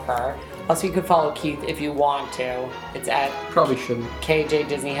freaking love her. Also, you could follow Keith if you want to. It's at Probably shouldn't.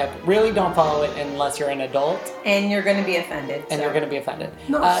 KJDisneyHip. Really don't follow it unless you're an adult, And you're going to be offended. and you're going to be offended.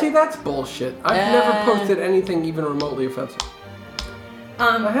 No, see, that's bullshit. I've never posted anything even remotely offensive.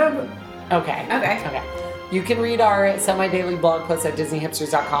 I haven't. Okay. Okay. You can read our semi-daily blog posts at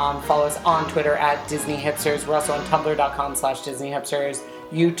DisneyHipsters.com. Follow us on Twitter at DisneyHipsters. We're also on Tumblr.com/DisneyHipsters,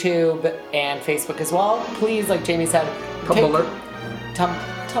 YouTube, and Facebook as well. Please, like Jamie said, Tumblr.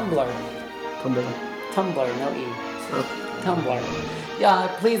 Tumblr, no E. Tumblr. Yeah,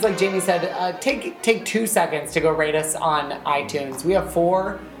 please, like Jamie said, take 2 seconds to go rate us on iTunes. We have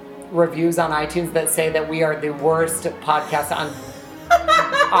 4 reviews on iTunes that say that we are the worst podcast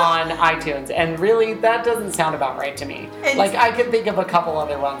on iTunes, and really, that doesn't sound about right to me. And like, I could think of a couple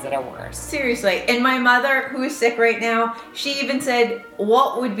other ones that are worse. Seriously. And my mother, who is sick right now, she even said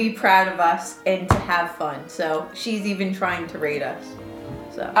Walt would be proud of us and to have fun. So she's even trying to rate us.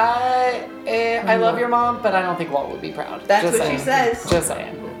 So I love your mom, but I don't think Walt would be proud. that's Just what saying. she says. Just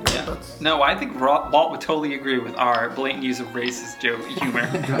saying. Yeah. No, I think Walt would totally agree with our blatant use of racist joke humor.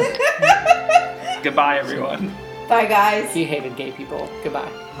 Goodbye, everyone. Bye, guys. He hated gay people. Goodbye.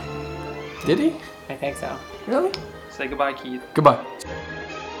 Did he? I think so. Really? Say goodbye, Keith. Goodbye.